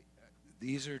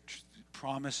 These are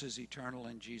promises eternal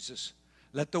in Jesus.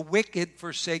 Let the wicked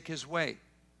forsake his way,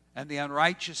 and the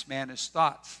unrighteous man his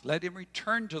thoughts. Let him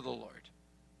return to the Lord,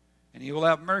 and he will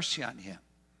have mercy on him,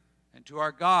 and to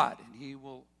our God, and he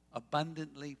will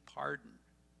abundantly pardon.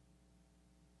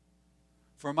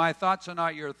 For my thoughts are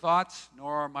not your thoughts,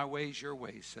 nor are my ways your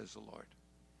ways, says the Lord.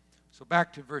 So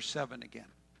back to verse 7 again.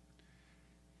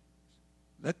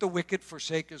 Let the wicked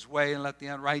forsake his way, and let the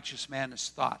unrighteous man his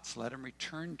thoughts. Let him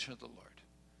return to the Lord.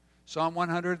 Psalm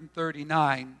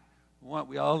 139,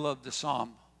 we all love the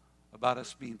psalm about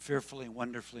us being fearfully and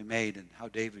wonderfully made and how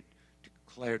David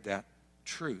declared that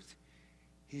truth.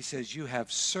 He says, you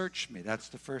have searched me. That's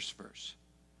the first verse.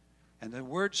 And the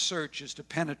word search is to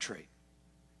penetrate.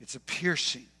 It's a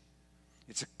piercing.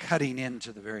 It's a cutting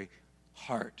into the very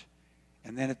heart.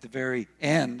 And then at the very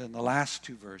end, in the last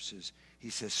 2 verses, he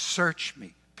says, search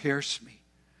me, pierce me,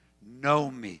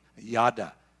 know me,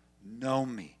 yada, know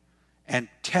me, and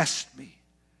test me,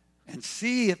 and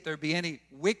see if there be any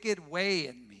wicked way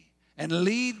in me, and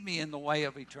lead me in the way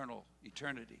of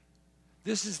eternity.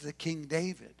 This is the King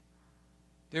David.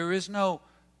 There is no,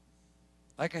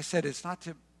 like I said, it's not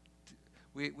to,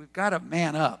 we've got to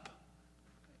man up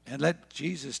And let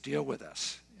Jesus deal with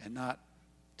us and not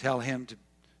tell him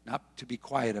not to be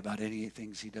quiet about any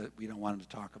things we don't want him to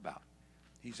talk about.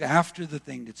 He's after the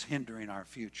thing that's hindering our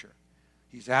future.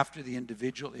 He's after the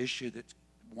individual issue that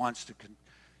wants to,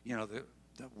 the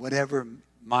whatever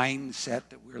mindset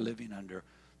that we're living under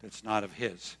that's not of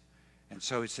his. And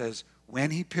so he says,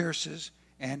 when he pierces,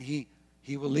 and he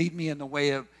will lead me in the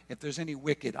way of, if there's any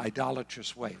wicked,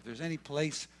 idolatrous way, if there's any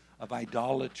place of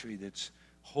idolatry that's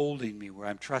holding me, where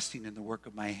I'm trusting in the work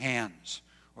of my hands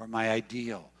or my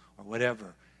ideal or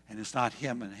whatever, and it's not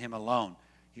him and him alone,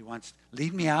 he wants,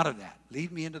 lead me out of that.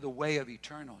 Lead me into the way of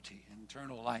eternity and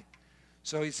eternal life.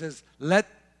 So he says, let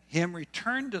him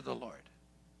return to the Lord.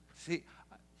 See,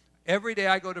 every day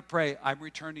I go to pray, I'm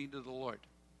returning to the Lord.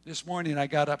 This morning I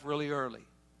got up really early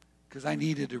because I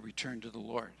needed to return to the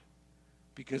Lord.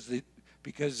 Because the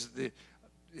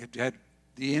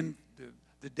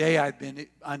day I've been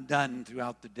undone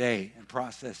throughout the day and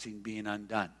processing being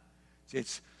undone. See,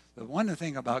 it's the one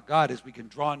thing about God is we can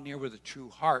draw near with a true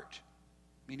heart,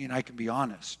 meaning I can be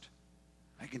honest.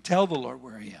 I can tell the Lord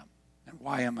where I am and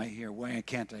why am I here, why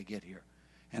can't I get here.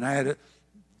 And I had a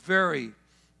very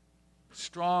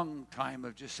strong time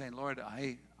of just saying, Lord,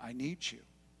 I need you.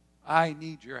 I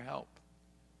need your help.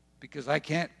 Because I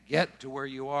can't get to where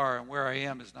you are, and where I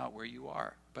am is not where you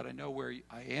are. But I know where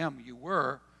I am, you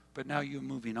were, but now you're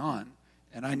moving on,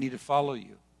 and I need to follow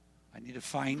you. I need to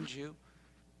find you,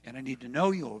 and I need to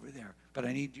know you over there. But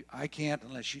I can't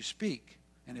unless you speak.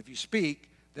 And if you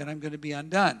speak, then I'm going to be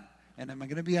undone. And I'm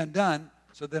going to be undone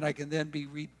so that I can then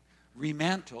be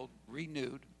remantled,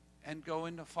 renewed, and go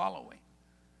into following.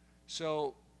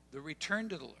 So the return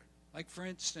to the Lord. Like, for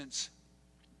instance,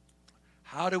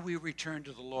 how do we return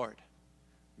to the Lord?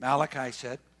 Malachi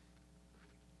said,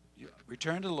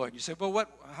 return to the Lord. You say, well,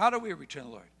 how do we return to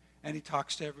the Lord? And he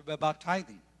talks to everybody about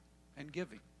tithing and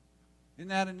giving. Isn't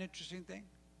that an interesting thing?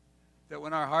 That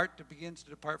when our heart begins to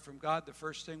depart from God, the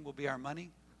first thing will be our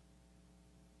money.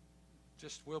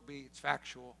 Just will be, it's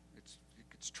factual.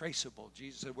 It's traceable.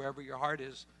 Jesus said, wherever your heart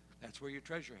is, that's where your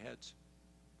treasure heads.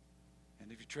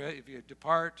 And if you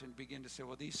depart and begin to say,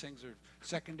 well, these things are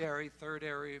secondary, third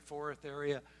area, fourth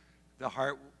area, the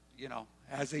heart,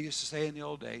 as they used to say in the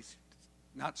old days,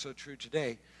 not so true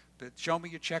today, but show me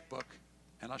your checkbook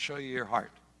and I'll show you your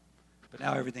heart. But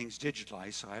now everything's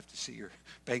digitalized, so I have to see your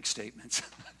bank statements.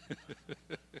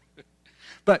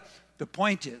 But the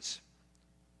point is,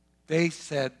 they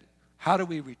said, how do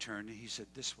we return? And he said,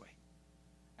 this way,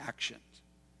 actions,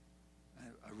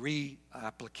 a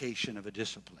reapplication of a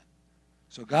discipline.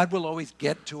 So God will always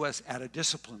get to us at a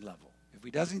discipline level. If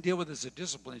he doesn't deal with us as a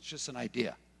discipline, it's just an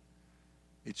idea.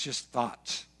 It's just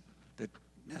thoughts that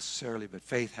necessarily, but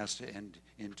faith has to end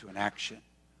into an action.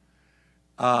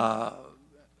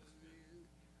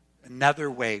 Another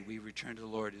way we return to the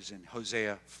Lord is in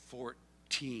Hosea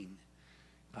 14.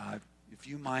 If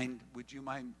you mind, would you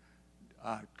mind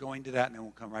going to that, and then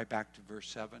we'll come right back to verse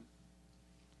 7.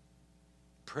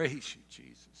 Praise you,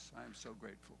 Jesus. I am so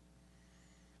grateful.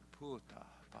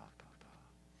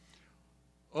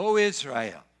 O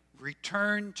Israel,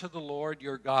 return to the Lord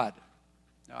your God.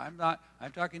 Now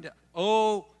I'm talking to,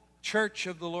 O church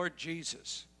of the Lord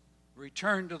Jesus,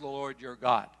 return to the Lord your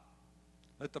God.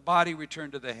 Let the body return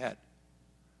to the head.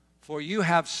 For you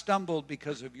have stumbled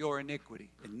because of your iniquity.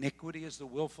 Iniquity is the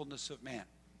willfulness of man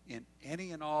in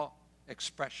any and all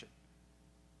expression.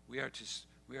 We are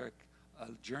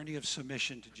a journey of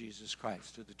submission to Jesus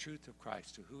Christ, to the truth of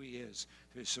Christ, to who he is,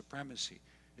 to his supremacy.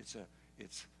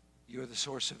 You're the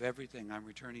source of everything. I'm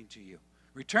returning to you.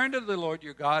 Return to the Lord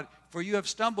your God, for you have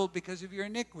stumbled because of your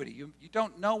iniquity. You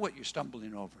don't know what you're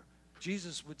stumbling over.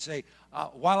 Jesus would say,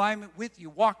 while I'm with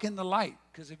you, walk in the light.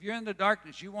 Because if you're in the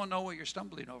darkness, you won't know what you're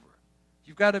stumbling over.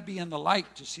 You've got to be in the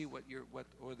light to see what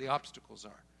the obstacles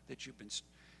are that you've been.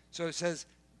 So it says,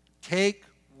 take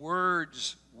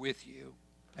words with you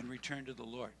and return to the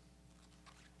Lord.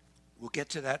 We'll get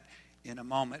to that in a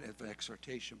moment of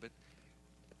exhortation, but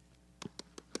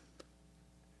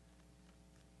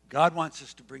God wants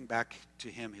us to bring back to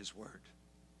him his word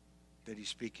that he's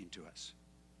speaking to us.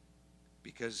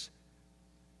 Because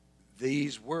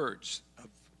these words of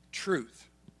truth,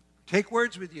 take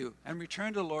words with you and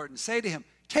return to the Lord and say to him,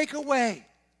 take away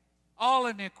all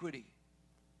iniquity.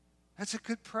 That's a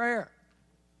good prayer.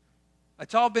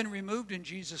 It's all been removed in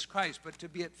Jesus Christ, but to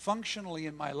be it functionally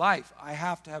in my life, I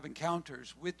have to have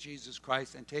encounters with Jesus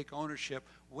Christ and take ownership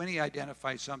when he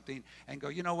identifies something and go,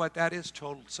 you know what, that is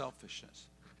total selfishness.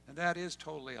 And that is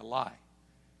totally a lie.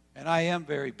 And I am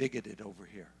very bigoted over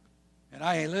here. And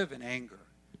I live in anger.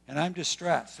 And I'm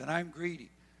distressed. And I'm greedy.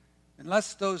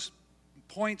 Unless those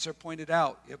points are pointed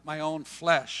out, if my own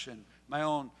flesh and my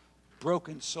own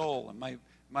broken soul and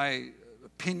my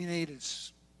opinionated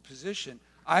position,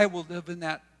 I will live in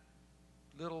that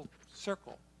little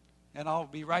circle, and I'll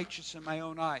be righteous in my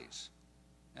own eyes,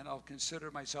 and I'll consider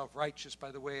myself righteous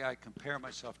by the way I compare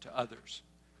myself to others.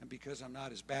 And because I'm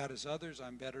not as bad as others,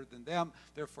 I'm better than them,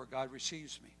 therefore God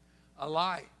receives me. A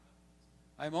lie.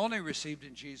 I'm only received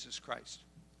in Jesus Christ.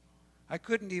 I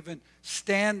couldn't even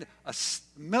stand a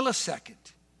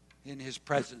millisecond in his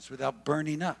presence without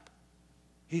burning up.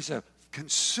 He's a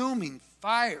consuming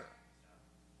fire.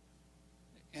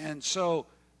 And so,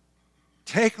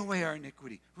 take away our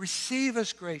iniquity. Receive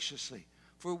us graciously,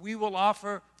 for we will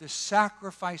offer the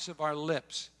sacrifice of our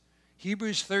lips.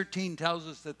 Hebrews 13 tells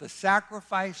us that the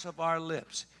sacrifice of our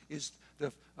lips is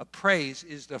a praise,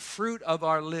 is the fruit of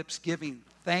our lips giving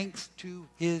thanks to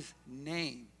his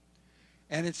name.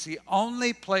 And it's the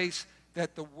only place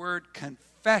that the word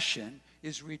confession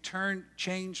is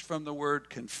changed from the word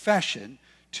confession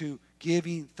to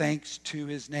giving thanks to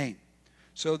his name.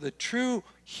 So the true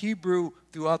Hebrew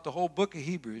throughout the whole book of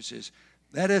Hebrews is,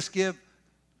 let us give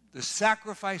the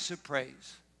sacrifice of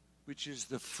praise, which is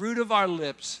the fruit of our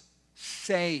lips,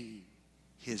 saying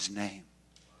his name.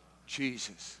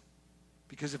 Jesus.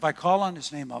 Because if I call on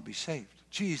his name, I'll be saved.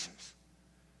 Jesus.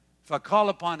 If I call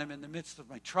upon him in the midst of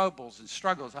my troubles and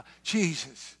struggles,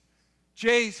 Jesus.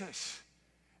 Jesus.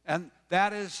 And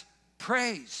that is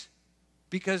praise.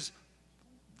 Because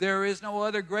there is no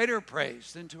other greater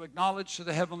praise than to acknowledge to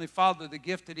the Heavenly Father the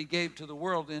gift that he gave to the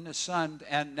world in his Son,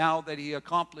 and now that he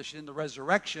accomplished in the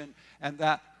resurrection, and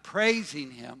that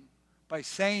praising him by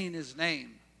saying his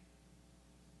name.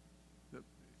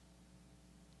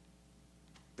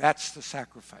 That's the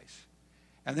sacrifice.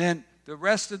 And then the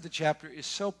rest of the chapter is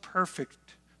so perfect,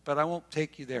 but I won't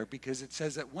take you there, because it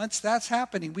says that once that's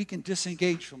happening, we can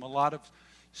disengage from a lot of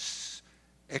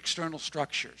external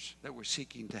structures that we're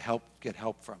seeking to get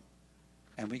help from.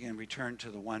 And we can return to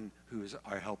the one who is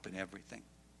our help in everything.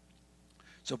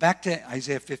 So back to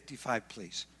Isaiah 55,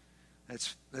 please.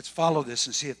 Let's follow this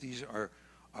and see if these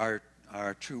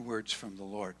are true words from the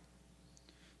Lord.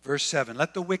 Verse 7,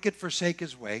 let the wicked forsake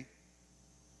his way,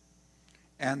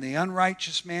 and the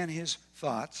unrighteous man his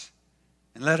thoughts,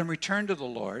 and let him return to the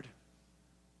Lord,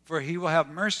 for he will have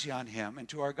mercy on him, and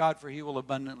to our God, for he will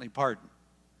abundantly pardon.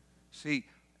 See,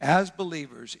 as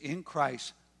believers in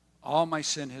Christ, all my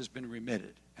sin has been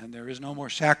remitted, and there is no more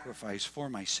sacrifice for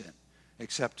my sin,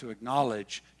 except to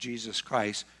acknowledge Jesus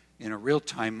Christ in a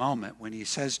real-time moment when he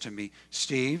says to me,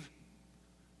 Steve,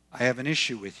 I have an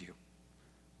issue with you.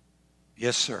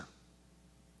 Yes, sir.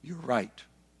 You're right.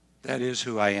 That is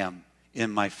who I am in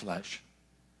my flesh.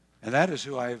 And that is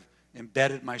who I've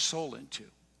embedded my soul into.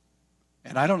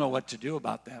 And I don't know what to do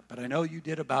about that, but I know you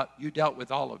dealt with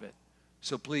all of it.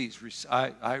 So please,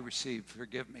 I receive,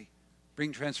 forgive me.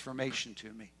 Bring transformation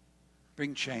to me.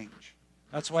 Bring change.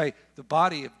 That's why the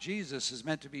body of Jesus is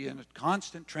meant to be in a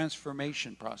constant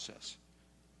transformation process.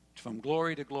 From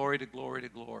glory to glory to glory to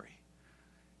glory.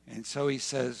 And so he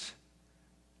says,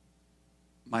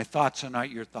 my thoughts are not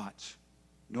your thoughts,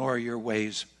 nor are your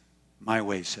ways my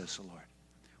ways, says the Lord.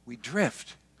 We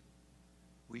drift.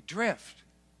 We drift.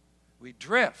 We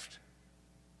drift.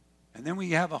 And then we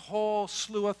have a whole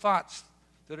slew of thoughts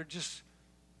that are just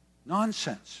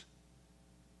nonsense.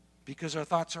 Because our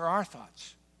thoughts are our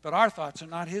thoughts. But our thoughts are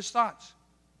not his thoughts.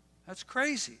 That's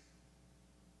crazy.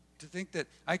 To think that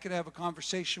I could have a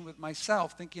conversation with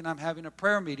myself thinking I'm having a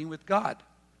prayer meeting with God.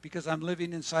 Because I'm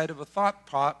living inside of a thought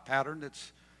pattern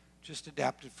that's just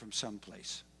adapted from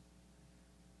someplace.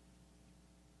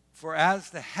 For as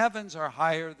the heavens are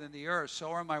higher than the earth, so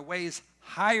are my ways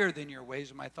higher than your ways,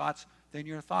 and my thoughts than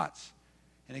your thoughts.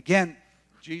 And again,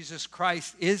 Jesus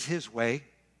Christ is his way.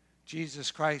 Jesus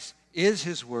Christ is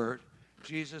his word.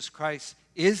 Jesus Christ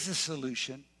is the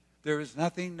solution. There is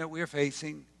nothing that we're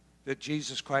facing that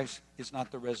Jesus Christ is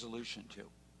not the resolution to.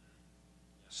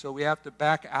 So we have to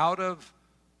back out of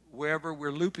wherever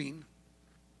we're looping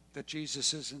that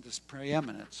Jesus isn't this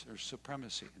preeminence or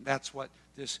supremacy. And that's what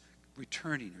this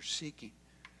returning or seeking,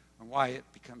 and why it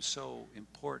becomes so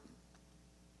important.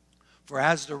 For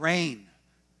as the rain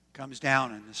comes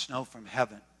down and the snow from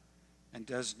heaven and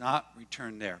does not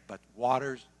return there, but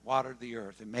water the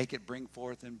earth and make it bring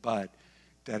forth and bud,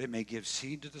 that it may give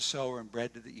seed to the sower and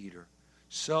bread to the eater,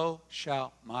 so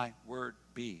shall my word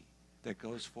be that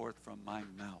goes forth from my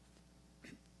mouth.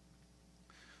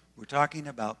 We're talking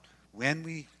about when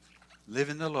we live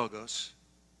in the Logos,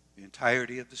 the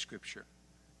entirety of the Scripture,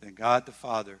 then God the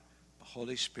Father, the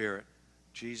Holy Spirit,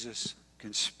 Jesus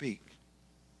can speak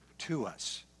to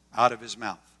us out of his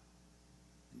mouth.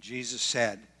 And Jesus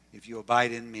said, if you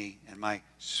abide in me and my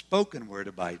spoken word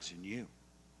abides in you,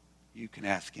 you can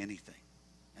ask anything,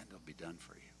 and it'll be done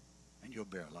for you, and you'll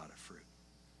bear a lot of fruit.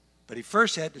 But he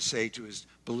first had to say to his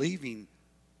believing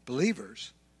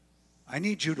believers, I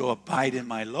need you to abide in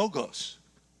my logos,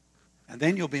 and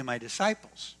then you'll be my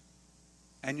disciples,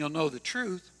 and you'll know the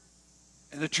truth,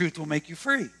 and the truth will make you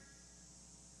free.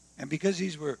 And because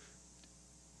these were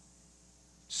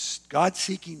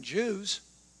God-seeking Jews,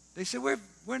 they said,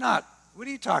 we're not, what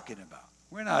are you talking about?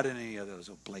 We're not in any of those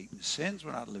blatant sins.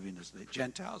 We're not living as the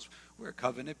Gentiles. We're a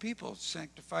covenant people,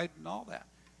 sanctified and all that.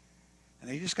 And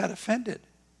they just got offended.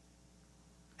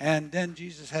 And then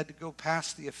Jesus had to go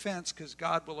past the offense, because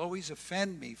God will always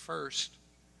offend me first.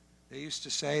 They used to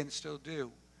say, and still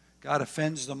do, God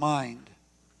offends the mind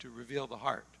to reveal the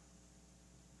heart.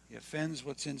 He offends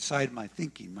what's inside my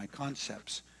thinking, my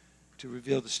concepts, to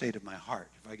reveal the state of my heart.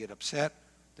 If I get upset,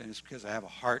 then it's because I have a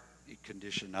heart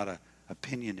condition, not an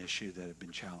opinion issue that have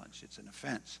been challenged. It's an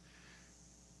offense.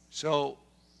 So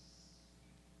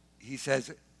he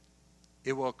says,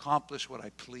 it will accomplish what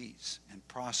I please and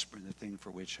prosper in the thing for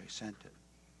which I sent it,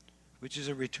 which is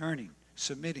a returning,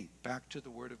 submitting back to the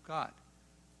Word of God.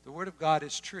 The Word of God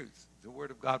is truth. The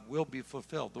Word of God will be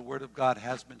fulfilled. The Word of God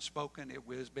has been spoken. It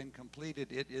has been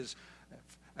completed. It is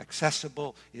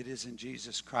accessible. It is in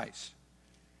Jesus Christ.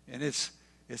 And it's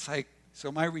like,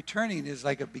 so my returning is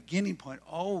like a beginning point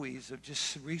always of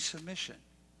just resubmission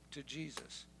to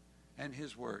Jesus and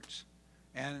his words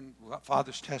and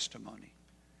Father's testimony.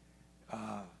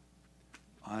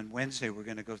 On Wednesday, we're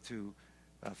going to go through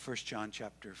 1 John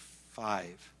chapter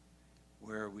 5,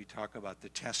 where we talk about the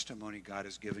testimony God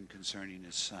has given concerning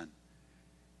his Son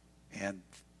and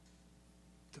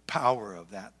the power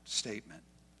of that statement.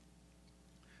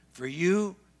 For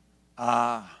you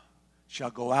shall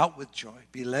go out with joy,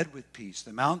 be led with peace.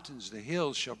 The mountains, the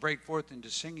hills shall break forth into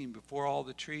singing before all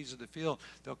the trees of the field.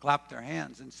 They'll clap their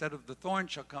hands. Instead of the thorn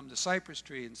shall come the cypress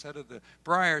tree. Instead of the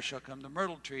briar shall come the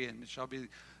myrtle tree. And it shall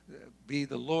be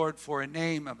the Lord for a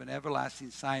name of an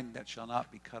everlasting sign that shall not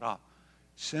be cut off.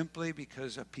 Simply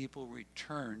because a people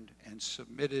returned and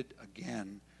submitted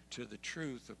again to the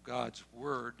truth of God's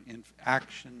word in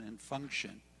action and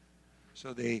function.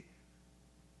 So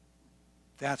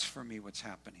that's for me what's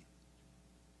happening.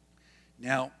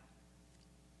 Now,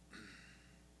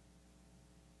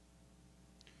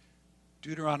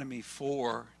 Deuteronomy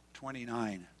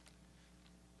 4:29,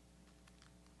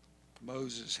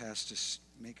 Moses has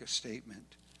to make a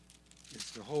statement.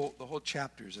 It's the whole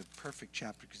chapter is a perfect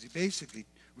chapter, because he basically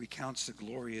recounts the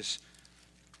glorious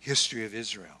history of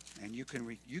Israel. And you can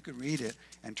read it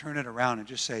and turn it around and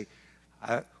just say,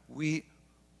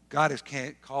 God has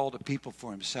called a people for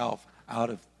himself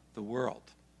out of the world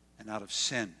and out of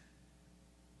sin,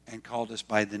 and called us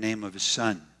by the name of his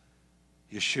Son,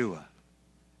 Yeshua.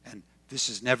 And this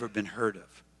has never been heard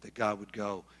of, that God would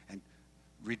go and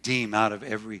redeem out of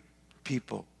every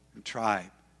people and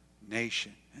tribe,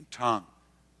 nation, and tongue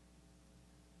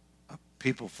a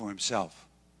people for himself.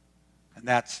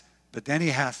 But then he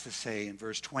has to say in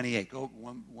verse 28, go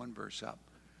one verse up,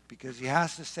 because he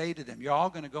has to say to them, you're all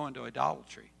going to go into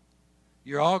idolatry.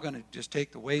 You're all going to just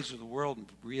take the ways of the world and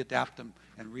readapt them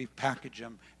and repackage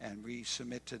them and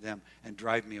resubmit to them and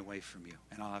drive me away from you.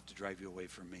 And I'll have to drive you away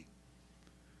from me.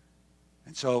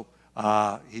 And so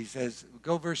he says,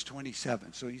 go verse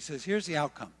 27. So he says, here's the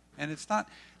outcome. And it's not,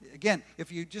 again,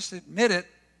 if you just admit it,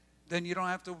 then you don't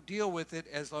have to deal with it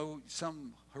as though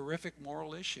some horrific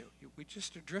moral issue. We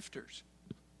just are drifters.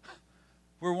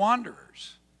 We're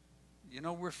wanderers.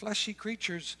 We're fleshy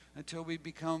creatures until we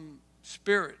become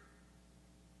spirit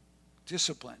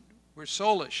disciplined. We're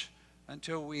soulish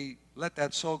until we let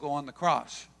that soul go on the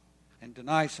cross and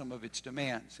deny some of its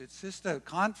demands. It's just a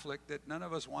conflict that none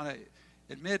of us want to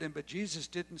admit. But Jesus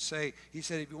didn't say, he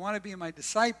said, if you want to be my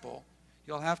disciple,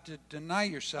 you'll have to deny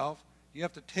yourself. You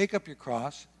have to take up your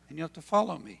cross, and you have to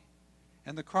follow me.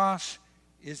 And the cross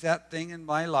is that thing in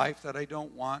my life that I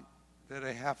don't want, that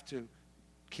I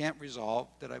can't resolve,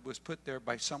 that I was put there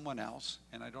by someone else,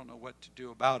 and I don't know what to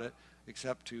do about it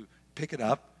except to pick it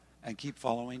up and keep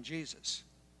following Jesus.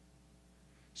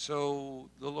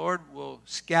 So the Lord will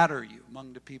scatter you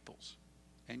among the peoples,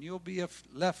 and you'll be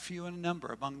left few in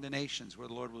number among the nations where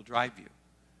the Lord will drive you.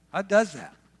 How does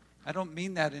that? I don't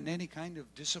mean that in any kind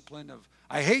of discipline of,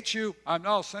 I hate you, I'm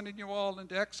now sending you all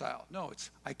into exile. No,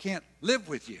 it's, I can't live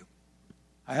with you.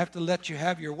 I have to let you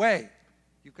have your way.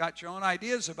 You've got your own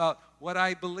ideas about what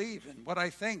I believe and what I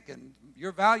think, and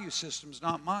your value system's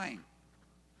not mine.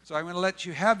 So I'm going to let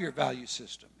you have your value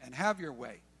system and have your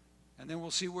way, and then we'll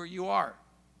see where you are.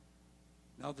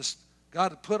 Now,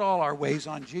 God put all our ways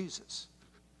on Jesus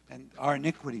and our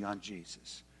iniquity on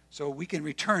Jesus, so we can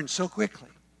return so quickly.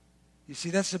 You see,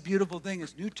 that's the beautiful thing.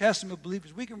 As New Testament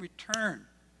believers, we can return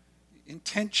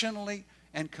intentionally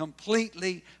and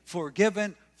completely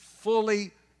forgiven,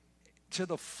 fully, to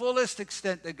the fullest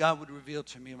extent that God would reveal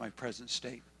to me in my present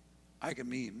state. I can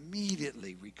be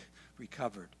immediately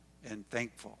recovered and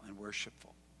thankful and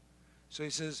worshipful. So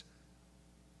he says,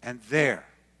 and there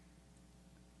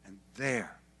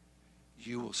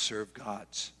you will serve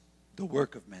gods, the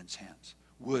work of men's hands,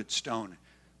 wood, stone,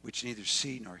 which neither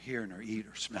see nor hear nor eat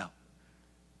or smell.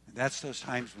 And that's those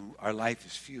times when our life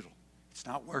is futile. It's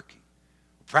not working.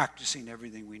 We're practicing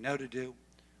everything we know to do.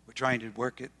 We're trying to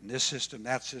work it in this system,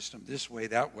 this way,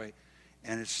 that way,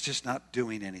 and it's just not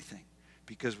doing anything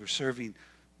because we're serving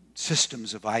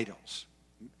systems of idols.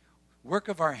 Work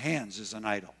of our hands is an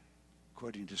idol,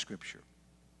 according to Scripture.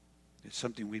 It's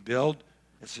something we build.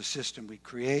 It's a system we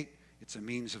create. It's a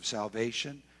means of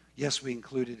salvation. Yes, we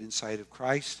include it inside of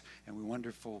Christ and a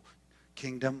wonderful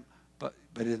kingdom, but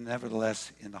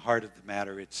nevertheless, in the heart of the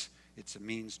matter, it's a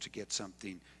means to get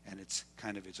something, and it's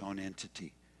kind of its own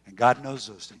entity. And God knows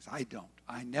those things. I don't.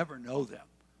 I never know them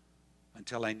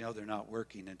until I know they're not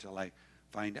working, until I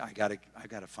find I got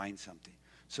to find something.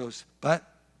 So,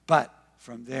 but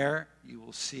from there you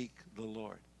will seek the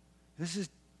Lord. This is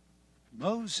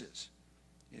Moses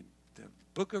in the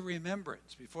book of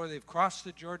remembrance before they've crossed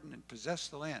the Jordan and possessed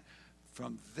the land.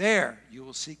 From there you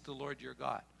will seek the Lord your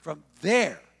God. From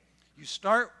there you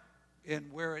start in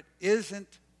where it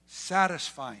isn't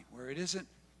satisfying,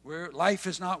 where life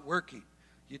is not working.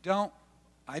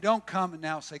 I don't come and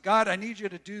now say, God, I need you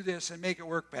to do this and make it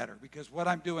work better because what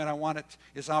I'm doing, I want it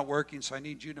is not working, so I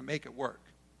need you to make it work.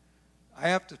 I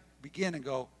have to begin and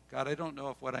go, God, I don't know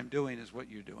if what I'm doing is what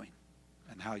you're doing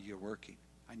and how you're working.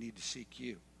 I need to seek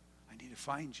you. I need to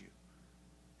find you.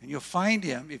 And you'll find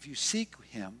him if you seek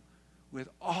him with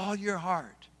all your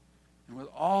heart and with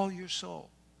all your soul.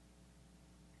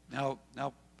 Now,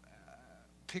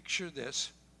 picture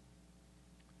this.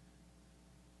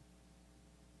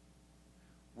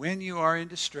 When you are in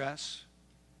distress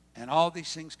and all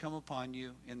these things come upon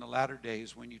you in the latter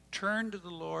days, when you turn to the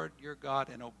Lord your God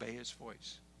and obey his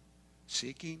voice,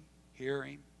 seeking,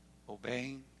 hearing,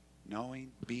 obeying,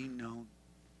 knowing, being known,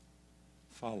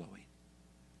 following.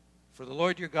 For the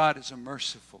Lord your God is a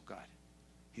merciful God.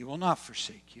 He will not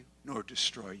forsake you, nor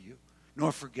destroy you,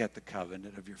 nor forget the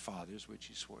covenant of your fathers, which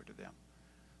he swore to them.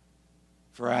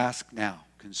 For ask now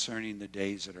concerning the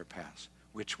days that are past,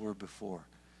 which were before,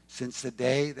 since the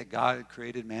day that God had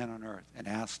created man on earth, and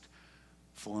asked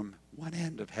from one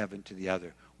end of heaven to the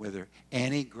other, whether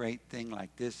any great thing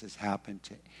like this has happened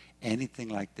to anything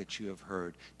like that you have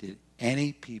heard. Did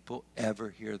any people ever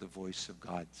hear the voice of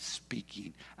God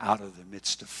speaking out of the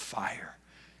midst of fire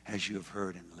as you have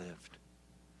heard and lived?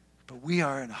 But we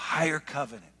are in a higher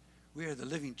covenant. We are the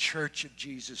living church of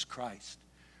Jesus Christ.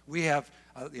 We have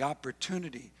the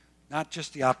opportunity, not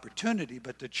just the opportunity,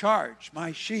 but the charge.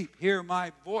 My sheep hear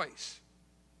my voice.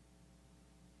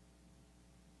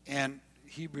 And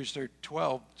Hebrews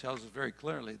 12 tells us very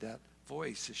clearly that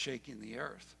voice is shaking the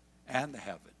earth and the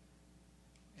heaven.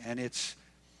 And it's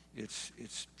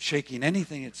shaking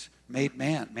anything it's made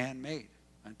man-made,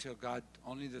 until God,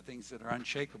 only the things that are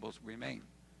unshakables remain.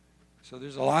 So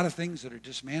there's a lot of things that are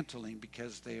dismantling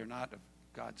because they are not of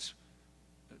God's,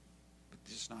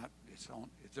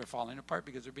 they're falling apart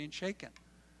because they're being shaken.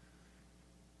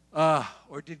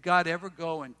 Or did God ever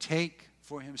go and take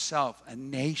for himself a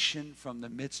nation from the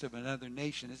midst of another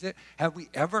nation? Have we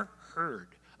ever heard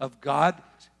of God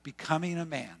becoming a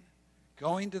man,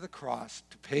 going to the cross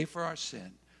to pay for our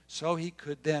sin, so he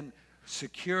could then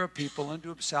secure a people unto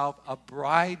himself, a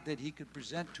bride that he could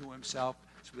present to himself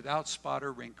without spot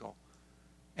or wrinkle?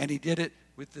 And he did it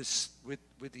with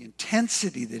the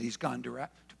intensity that he's gone to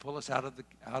pull us out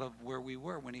of where we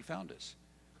were when he found us.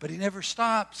 But he never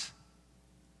stops.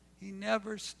 He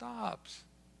never stops.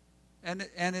 And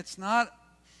it's not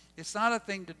a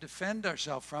thing to defend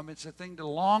ourselves from. It's a thing to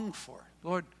long for.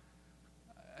 Lord,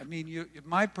 I mean,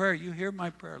 my prayer, you hear my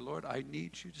prayer. Lord, I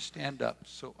need you to stand up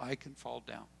so I can fall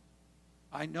down.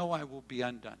 I know I will be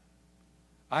undone.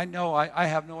 I know I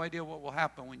have no idea what will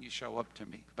happen when you show up to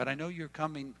me. But I know you're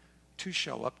coming to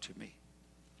show up to me.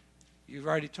 You've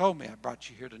already told me I brought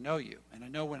you here to know you. And I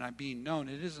know when I'm being known,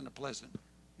 it isn't a pleasant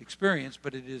experience,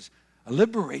 but it is a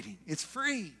liberating. It's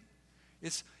free.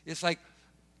 It's like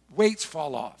weights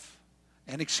fall off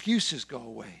and excuses go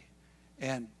away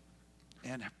and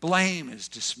blame is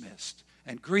dismissed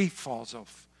and grief falls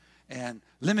off and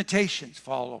limitations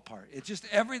fall apart. It's just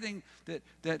everything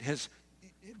that has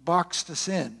boxed us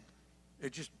in.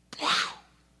 It just,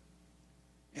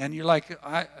 and you're like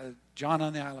John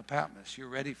on the Isle of Patmos. You're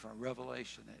ready for a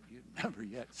revelation that you've never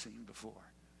yet seen before.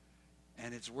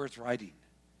 And it's worth writing,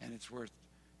 and it's worth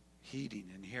heeding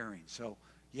and hearing. So,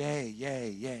 yay, yay,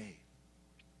 yay.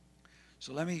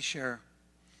 So let me share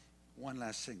one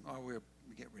last thing. Oh, we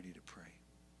get ready to pray.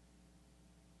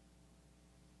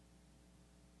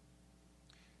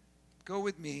 Go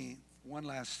with me, one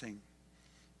last thing,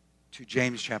 to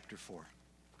James chapter 4.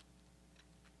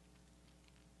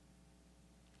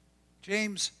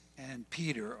 James and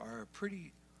Peter are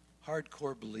pretty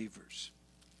hardcore believers.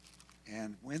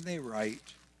 And when they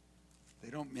write,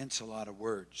 they don't mince a lot of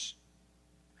words.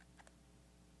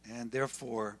 And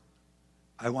therefore,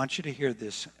 I want you to hear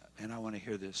this, and I want to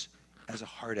hear this as a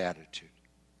heart attitude.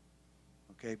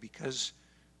 Okay? Because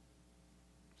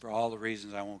for all the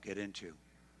reasons I won't get into,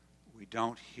 we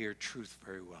don't hear truth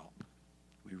very well.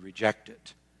 We reject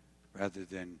it rather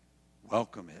than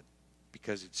welcome it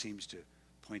because it seems to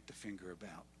point the finger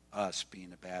about us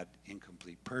being a bad,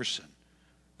 incomplete person,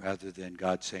 rather than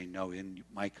God saying, no, in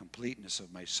my completeness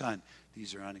of my Son,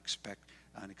 these are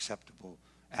unacceptable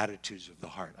attitudes of the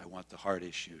heart. I want the heart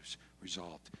issues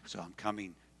resolved. So I'm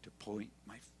coming to point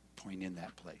in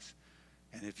that place.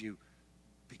 And if you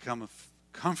become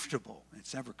comfortable,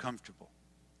 it's never comfortable.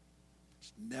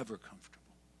 It's never comfortable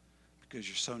because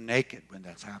you're so naked when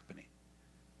that's happening.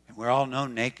 And we're all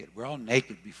known naked. We're all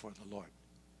naked before the Lord.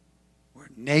 We're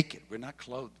naked. We're not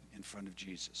clothed in front of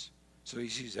Jesus. So he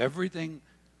sees everything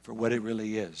for what it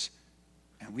really is.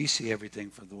 And we see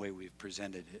everything for the way we've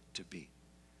presented it to be.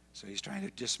 So he's trying to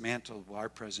dismantle our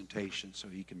presentation so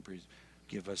he can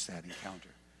give us that encounter.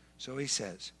 So he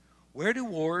says, where do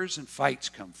wars and fights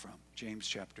come from? James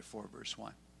chapter 4, verse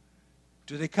 1.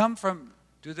 Do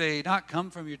they not come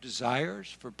from your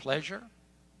desires for pleasure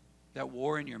that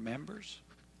war in your members?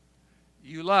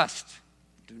 You lust,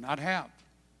 do not have.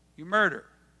 You murder,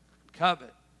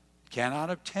 covet, cannot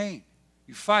obtain.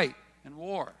 You fight and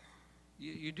war.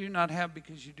 You do not have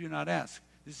because you do not ask.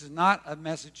 This is not a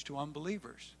message to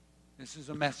unbelievers. This is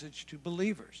a message to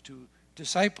believers, to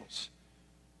disciples,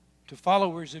 to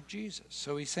followers of Jesus.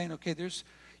 So he's saying, okay,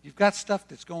 you've got stuff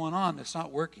that's going on that's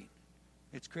not working.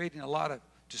 It's creating a lot of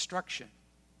destruction.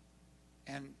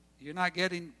 And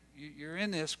you're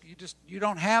in this, you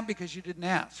don't have because you didn't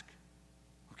ask.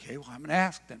 Okay, well, I'm going to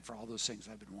ask then for all those things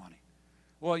I've been wanting.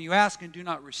 Well, you ask and do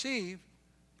not receive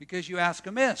because you ask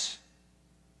amiss,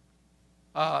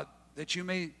 that you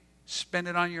may spend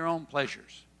it on your own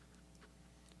pleasures.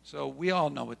 So we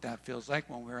all know what that feels like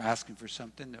when we're asking for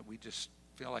something that we just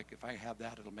feel like if I have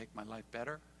that, it'll make my life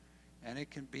better. And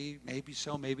it can be maybe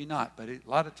so, maybe not. But a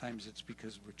lot of times it's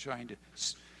because we're trying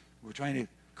to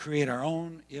create our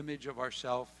own image of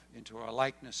ourselves into our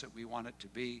likeness that we want it to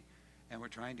be. And we're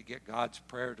trying to get God's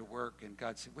prayer to work. And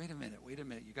God said, wait a minute,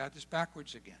 you got this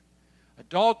backwards again.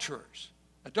 Adulterers,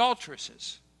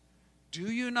 adulteresses, do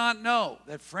you not know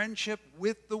that friendship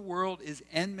with the world is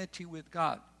enmity with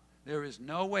God? There is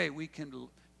no way we can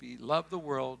love the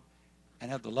world and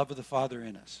have the love of the Father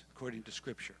in us, according to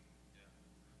Scripture.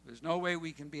 There's no way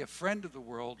we can be a friend of the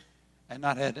world and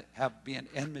not be an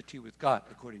enmity with God,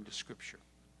 according to Scripture.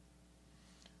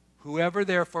 Whoever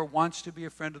therefore wants to be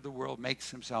a friend of the world makes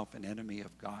himself an enemy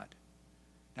of God.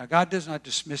 Now, God does not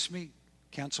dismiss me,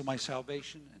 cancel my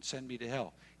salvation, and send me to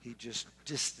hell. He just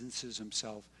distances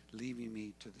himself, leaving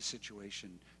me to the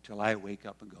situation till I wake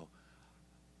up and go,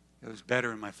 it was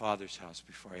better in my Father's house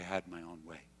before I had my own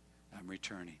way. I'm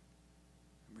returning.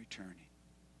 I'm returning.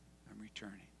 I'm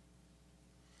returning.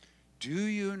 Do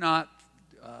you not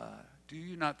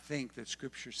think that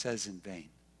Scripture says in vain,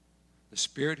 the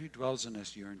Spirit who dwells in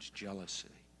us yearns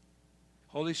jealously?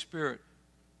 Holy Spirit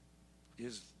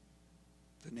is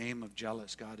the name of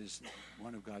jealous.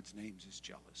 One of God's names is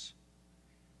jealous.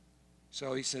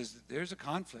 So he says there's a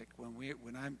conflict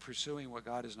when I'm pursuing what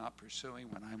God is not pursuing,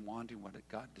 when I'm wanting what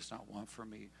God does not want for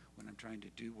me, when I'm trying to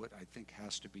do what I think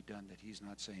has to be done that he's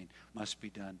not saying must be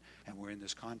done, and we're in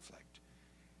this conflict.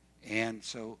 And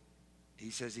so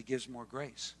he says he gives more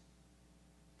grace.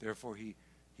 Therefore, he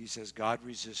says God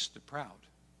resists the proud,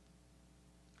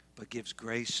 but gives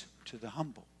grace to the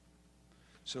humble.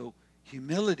 So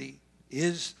humility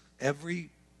is every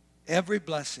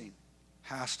blessing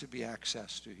has to be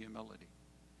accessed to humility.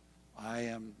 I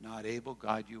am not able,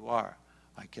 God, you are.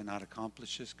 I cannot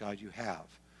accomplish this, God, you have.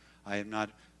 I am not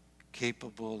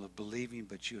capable of believing,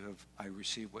 but I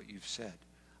receive what you've said.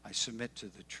 I submit to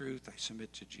the truth. I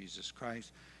submit to Jesus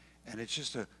Christ. And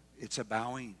it's a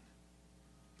bowing.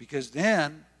 Because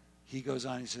then he goes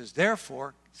on, he says,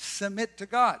 therefore, submit to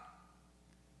God.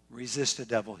 Resist the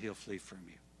devil, he'll flee from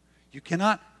you. You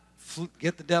cannot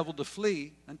get the devil to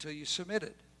flee until you submit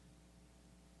it.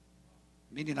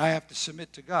 Meaning I have to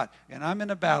submit to God. And I'm in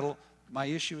a battle. My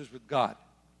issue is with God.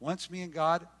 Once me and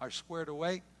God are squared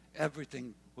away,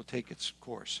 everything will take its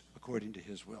course according to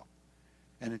his will.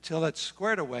 And until it's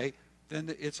squared away,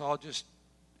 then it's all just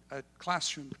a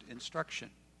classroom instruction.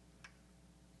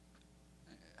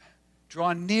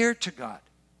 Draw near to God.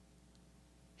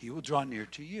 He will draw near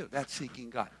to you. That's seeking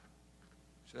God.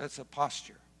 So that's a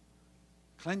posture.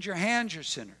 Cleanse your hands, you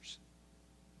sinners.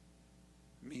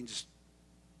 It means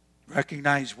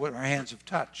recognize what our hands have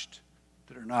touched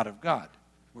that are not of God,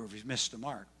 where we've missed the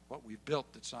mark, what we've built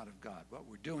that's not of God, what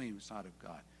we're doing that's not of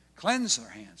God. Cleanse our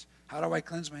hands. How do I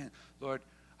cleanse my hands? Lord,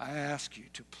 I ask you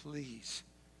to please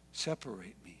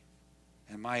separate me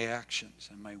and my actions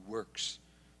and my works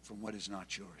from what is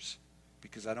not yours,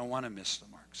 because I don't want to miss the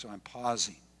mark. So I'm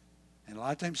pausing. And a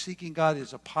lot of times seeking God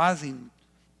is a pausing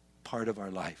part of our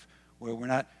life, where we're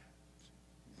not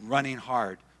running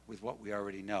hard with what we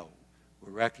already know.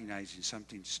 We're recognizing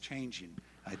something's changing.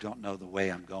 I don't know the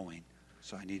way I'm going,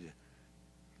 so I need to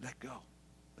let go.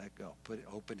 Let go. Put it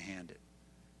open-handed.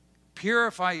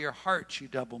 Purify your hearts, you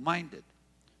double-minded.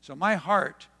 So my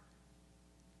heart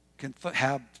can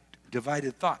have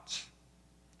divided thoughts.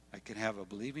 I can have a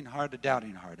believing heart, a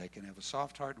doubting heart. I can have a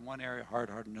soft heart in one area, hard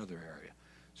heart in another area.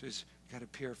 So it's got to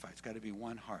purify. It's got to be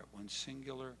one heart, one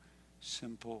singular,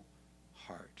 simple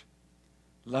heart.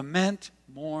 Lament,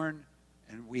 mourn,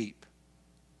 and weep.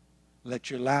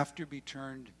 Let your laughter be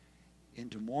turned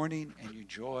into mourning and your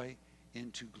joy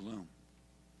into gloom.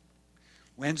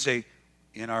 Wednesday,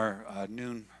 in our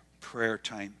noon prayer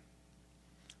time,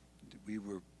 we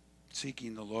were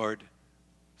seeking the Lord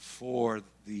for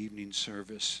the evening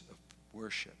service of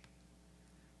worship.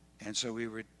 And so we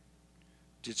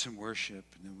did some worship,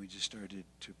 and then we just started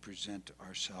to present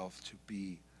ourselves to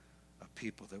be a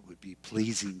people that would be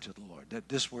pleasing to the Lord, that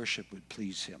this worship would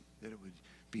please him, that it would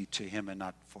be to him and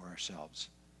not for ourselves.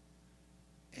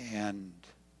 And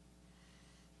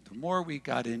the more we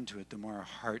got into it, the more our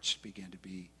hearts began to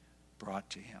be brought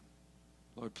to him.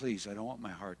 Lord, please, I don't want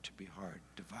my heart to be hard,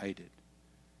 divided.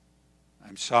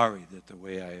 I'm sorry that the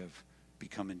way I have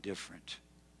become indifferent.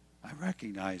 I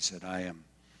recognize that I am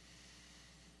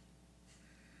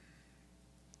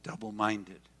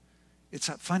double-minded. It's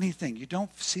a funny thing. You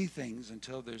don't see things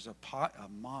until there's a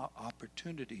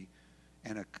opportunity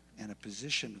and a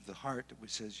position of the heart that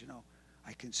says, you know,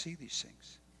 I can see these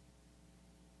things.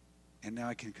 And now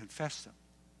I can confess them.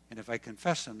 And if I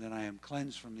confess them, then I am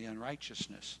cleansed from the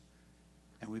unrighteousness.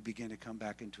 And we begin to come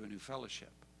back into a new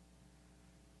fellowship.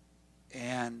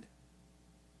 And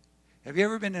have you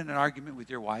ever been in an argument with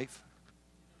your wife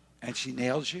and she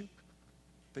nails you,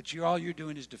 but all you're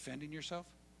doing is defending yourself?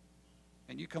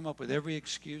 And you come up with every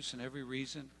excuse and every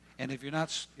reason. And if you're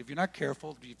not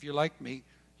careful, if you're like me,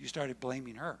 you started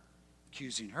blaming her,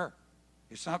 accusing her.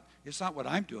 It's not what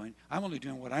I'm doing. I'm only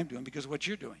doing what I'm doing because of what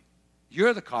you're doing.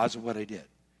 You're the cause of what I did.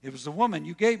 It was the woman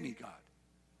you gave me, God.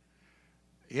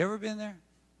 You ever been there?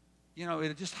 You know,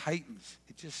 it just heightens.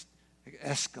 It just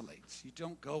escalates. You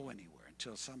don't go anywhere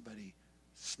until somebody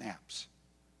snaps.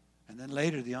 And then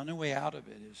later, the only way out of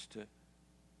it is to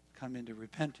come into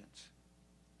repentance.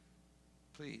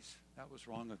 Please, that was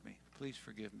wrong of me. Please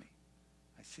forgive me.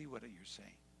 I see what you're saying.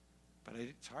 But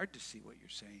it's hard to see what you're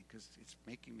saying because it's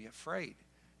making me afraid.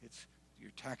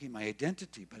 You're attacking my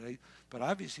identity. But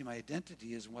obviously my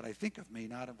identity is what I think of me,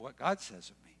 not of what God says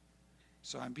of me.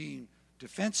 So I'm being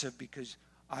defensive because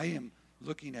I am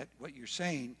looking at what you're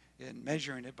saying and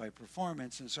measuring it by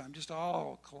performance. And so I'm just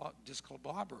all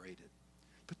discombobulated.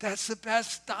 But that's the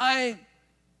best time.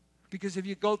 Because if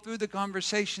you go through the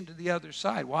conversation to the other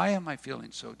side, why am I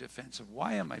feeling so defensive?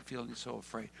 Why am I feeling so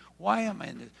afraid? Why am I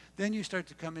in this? Then you start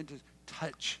to come into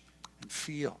touch and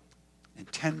feel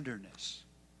and tenderness.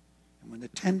 And when the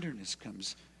tenderness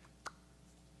comes,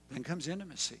 then comes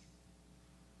intimacy.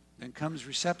 Then comes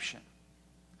reception.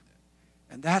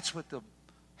 And that's what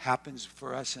happens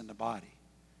for us in the body.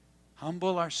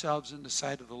 Humble ourselves in the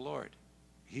sight of the Lord.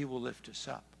 He will lift us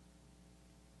up.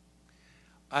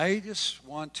 I just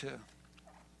want to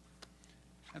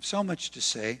have so much to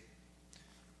say,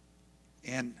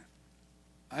 and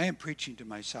I am preaching to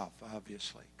myself,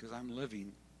 obviously, because I'm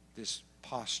living this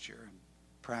posture and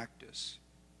practice.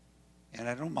 And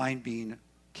I don't mind being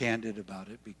candid about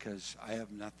it because I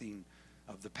have nothing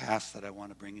of the past that I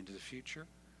want to bring into the future,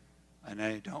 and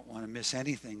I don't want to miss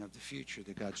anything of the future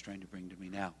that God's trying to bring to me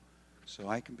now. So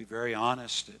I can be very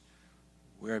honest that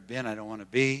where I've been, I don't want to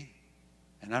be.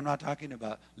 And I'm not talking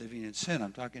about living in sin.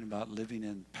 I'm talking about living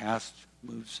in past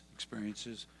moves,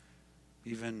 experiences,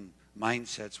 even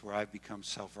mindsets where I've become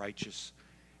self-righteous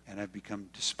and I've become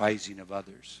despising of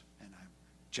others and I'm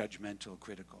judgmental,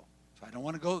 critical. So I don't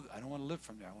want to live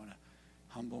from there. I want to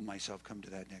humble myself, come to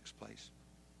that next place.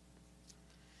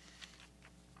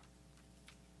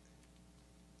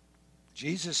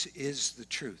 Jesus is the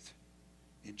truth.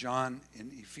 In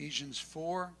Ephesians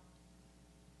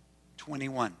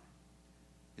 4:21,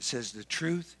 it says the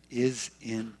truth is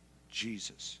in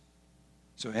Jesus.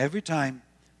 So every time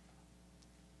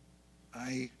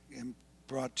I am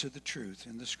brought to the truth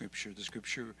in the Scripture,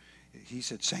 he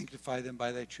said, sanctify them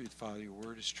by thy truth, Father. Your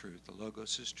word is truth. The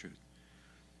Logos is truth.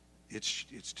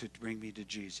 It's to bring me to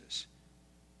Jesus.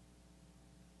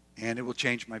 And it will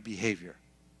change my behavior.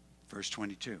 Verse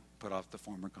 22, put off the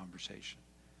former conversation.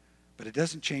 But it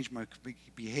doesn't change my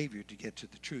behavior to get to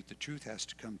the truth. The truth has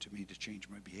to come to me to change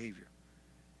my behavior.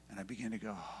 And I begin to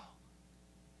go, oh.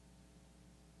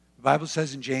 The Bible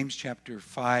says in James chapter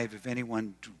 5, if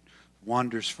anyone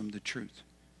wanders from the truth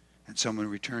and someone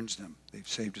returns them, they've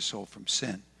saved a soul from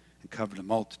sin and covered a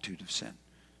multitude of sin.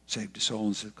 Saved a soul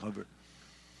and covered.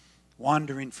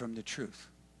 Wandering from the truth.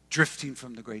 Drifting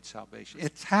from the great salvation.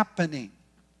 It's happening.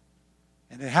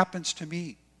 And it happens to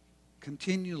me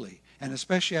continually. And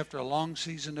especially after a long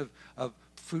season of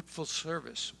fruitful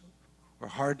service or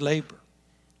hard labor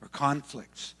or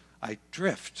conflicts. I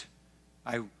drift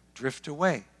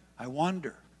away. I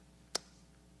wander.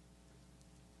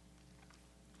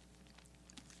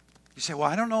 You say,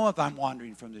 well, I don't know if I'm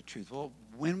wandering from the truth. Well,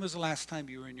 when was the last time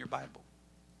you were in your Bible?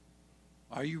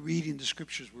 Are you reading the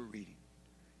scriptures we're reading?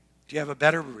 Do you have a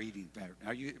better reading pattern?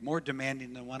 Are you more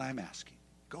demanding than what I'm asking?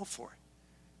 Go for it.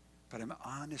 But I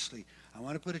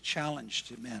want to put a challenge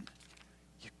to men.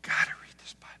 You got to read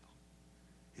this Bible.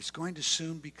 It's going to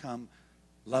soon become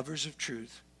lovers of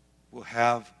truth will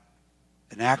have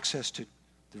an access to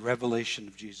the revelation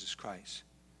of Jesus Christ.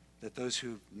 That those who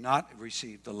have not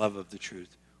received the love of the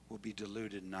truth will be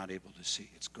deluded and not able to see.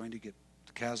 The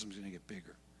chasm is going to get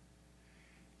bigger.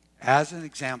 As an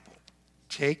example,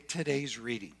 take today's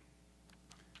reading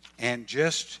and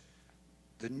just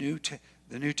the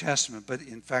New Testament, but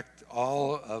in fact,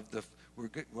 all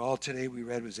today we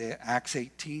read was Acts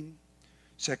 18,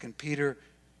 2 Peter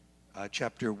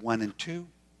chapter 1 and 2,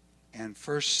 and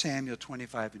 1 Samuel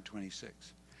 25 and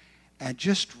 26. And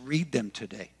just read them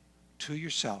today to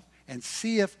yourself and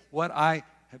see if what I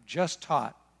have just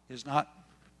taught is not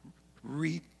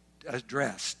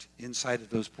addressed inside of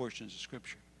those portions of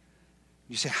Scripture.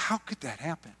 You say, how could that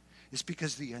happen? It's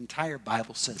because the entire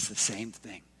Bible says the same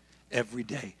thing every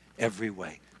day, every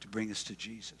way, to bring us to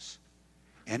Jesus.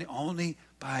 And only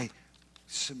by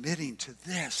submitting to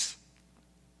this,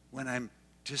 when I'm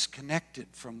disconnected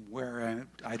from where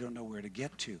I don't know where to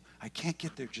get to. I can't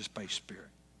get there just by Spirit.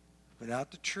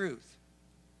 Without the truth,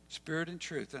 Spirit and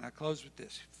truth. And I close with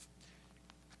this.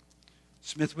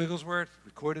 Smith Wigglesworth,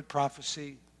 recorded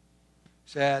prophecy,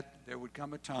 said there would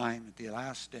come a time at the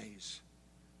last days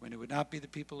when it would not be the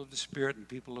people of the Spirit and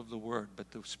people of the Word,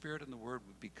 but the Spirit and the Word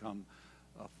would become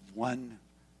of one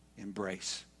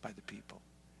embrace by the people.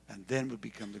 And then would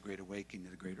become the Great Awakening,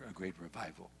 a great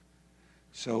revival.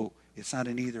 So it's not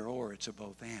an either or, it's a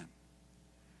both and.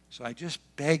 So I just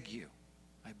beg you,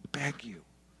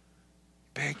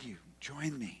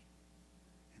 join me.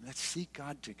 And let's seek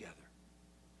God together.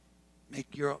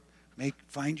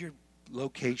 Find your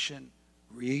location,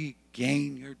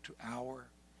 regain your hour,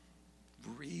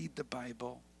 read the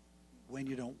Bible when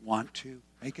you don't want to.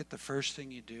 Make it the first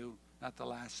thing you do, not the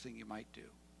last thing you might do.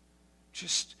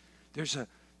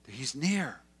 He's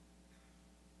near.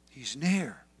 He's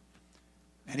near.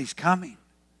 And he's coming.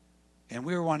 And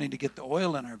we're wanting to get the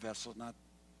oil in our vessel, not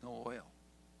no oil.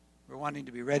 We're wanting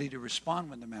to be ready to respond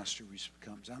when the Master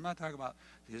comes. I'm not talking about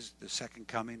the second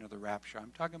coming or the rapture.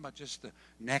 I'm talking about just the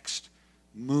next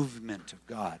movement of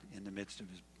God in the midst of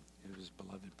his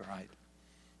beloved bride.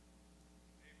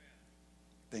 Amen.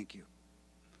 Thank you.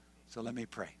 So let me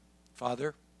pray.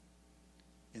 Father,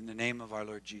 in the name of our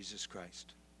Lord Jesus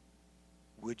Christ,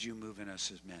 would you move in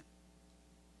us as men?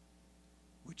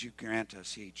 Would you grant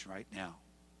us each right now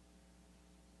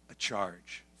a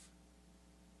charge?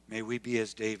 May we be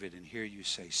as David and hear you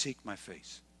say, seek my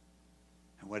face.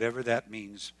 And whatever that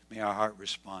means, may our heart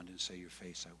respond and say, your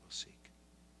face I will seek.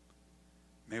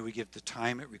 May we give the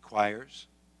time it requires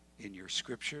in your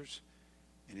scriptures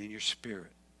and in your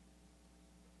spirit.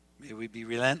 May we be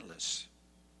relentless.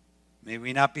 May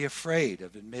we not be afraid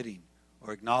of admitting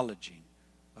or acknowledging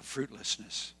of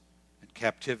fruitlessness and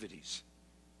captivities.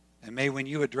 And may when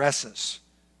you address us,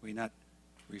 we not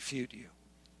refute you,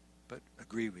 but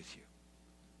agree with you.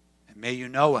 And may you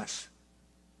know us,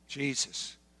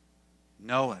 Jesus.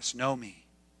 Know us, know me,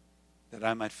 that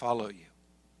I might follow you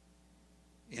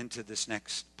into this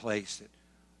next place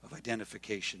of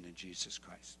identification in Jesus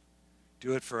Christ.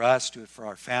 Do it for us, do it for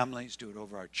our families, do it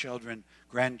over our children,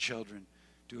 grandchildren,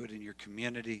 do it in your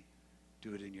community,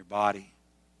 do it in your body.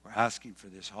 We're asking for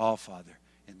this all, Father,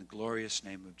 in the glorious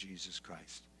name of Jesus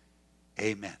Christ.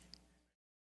 Amen.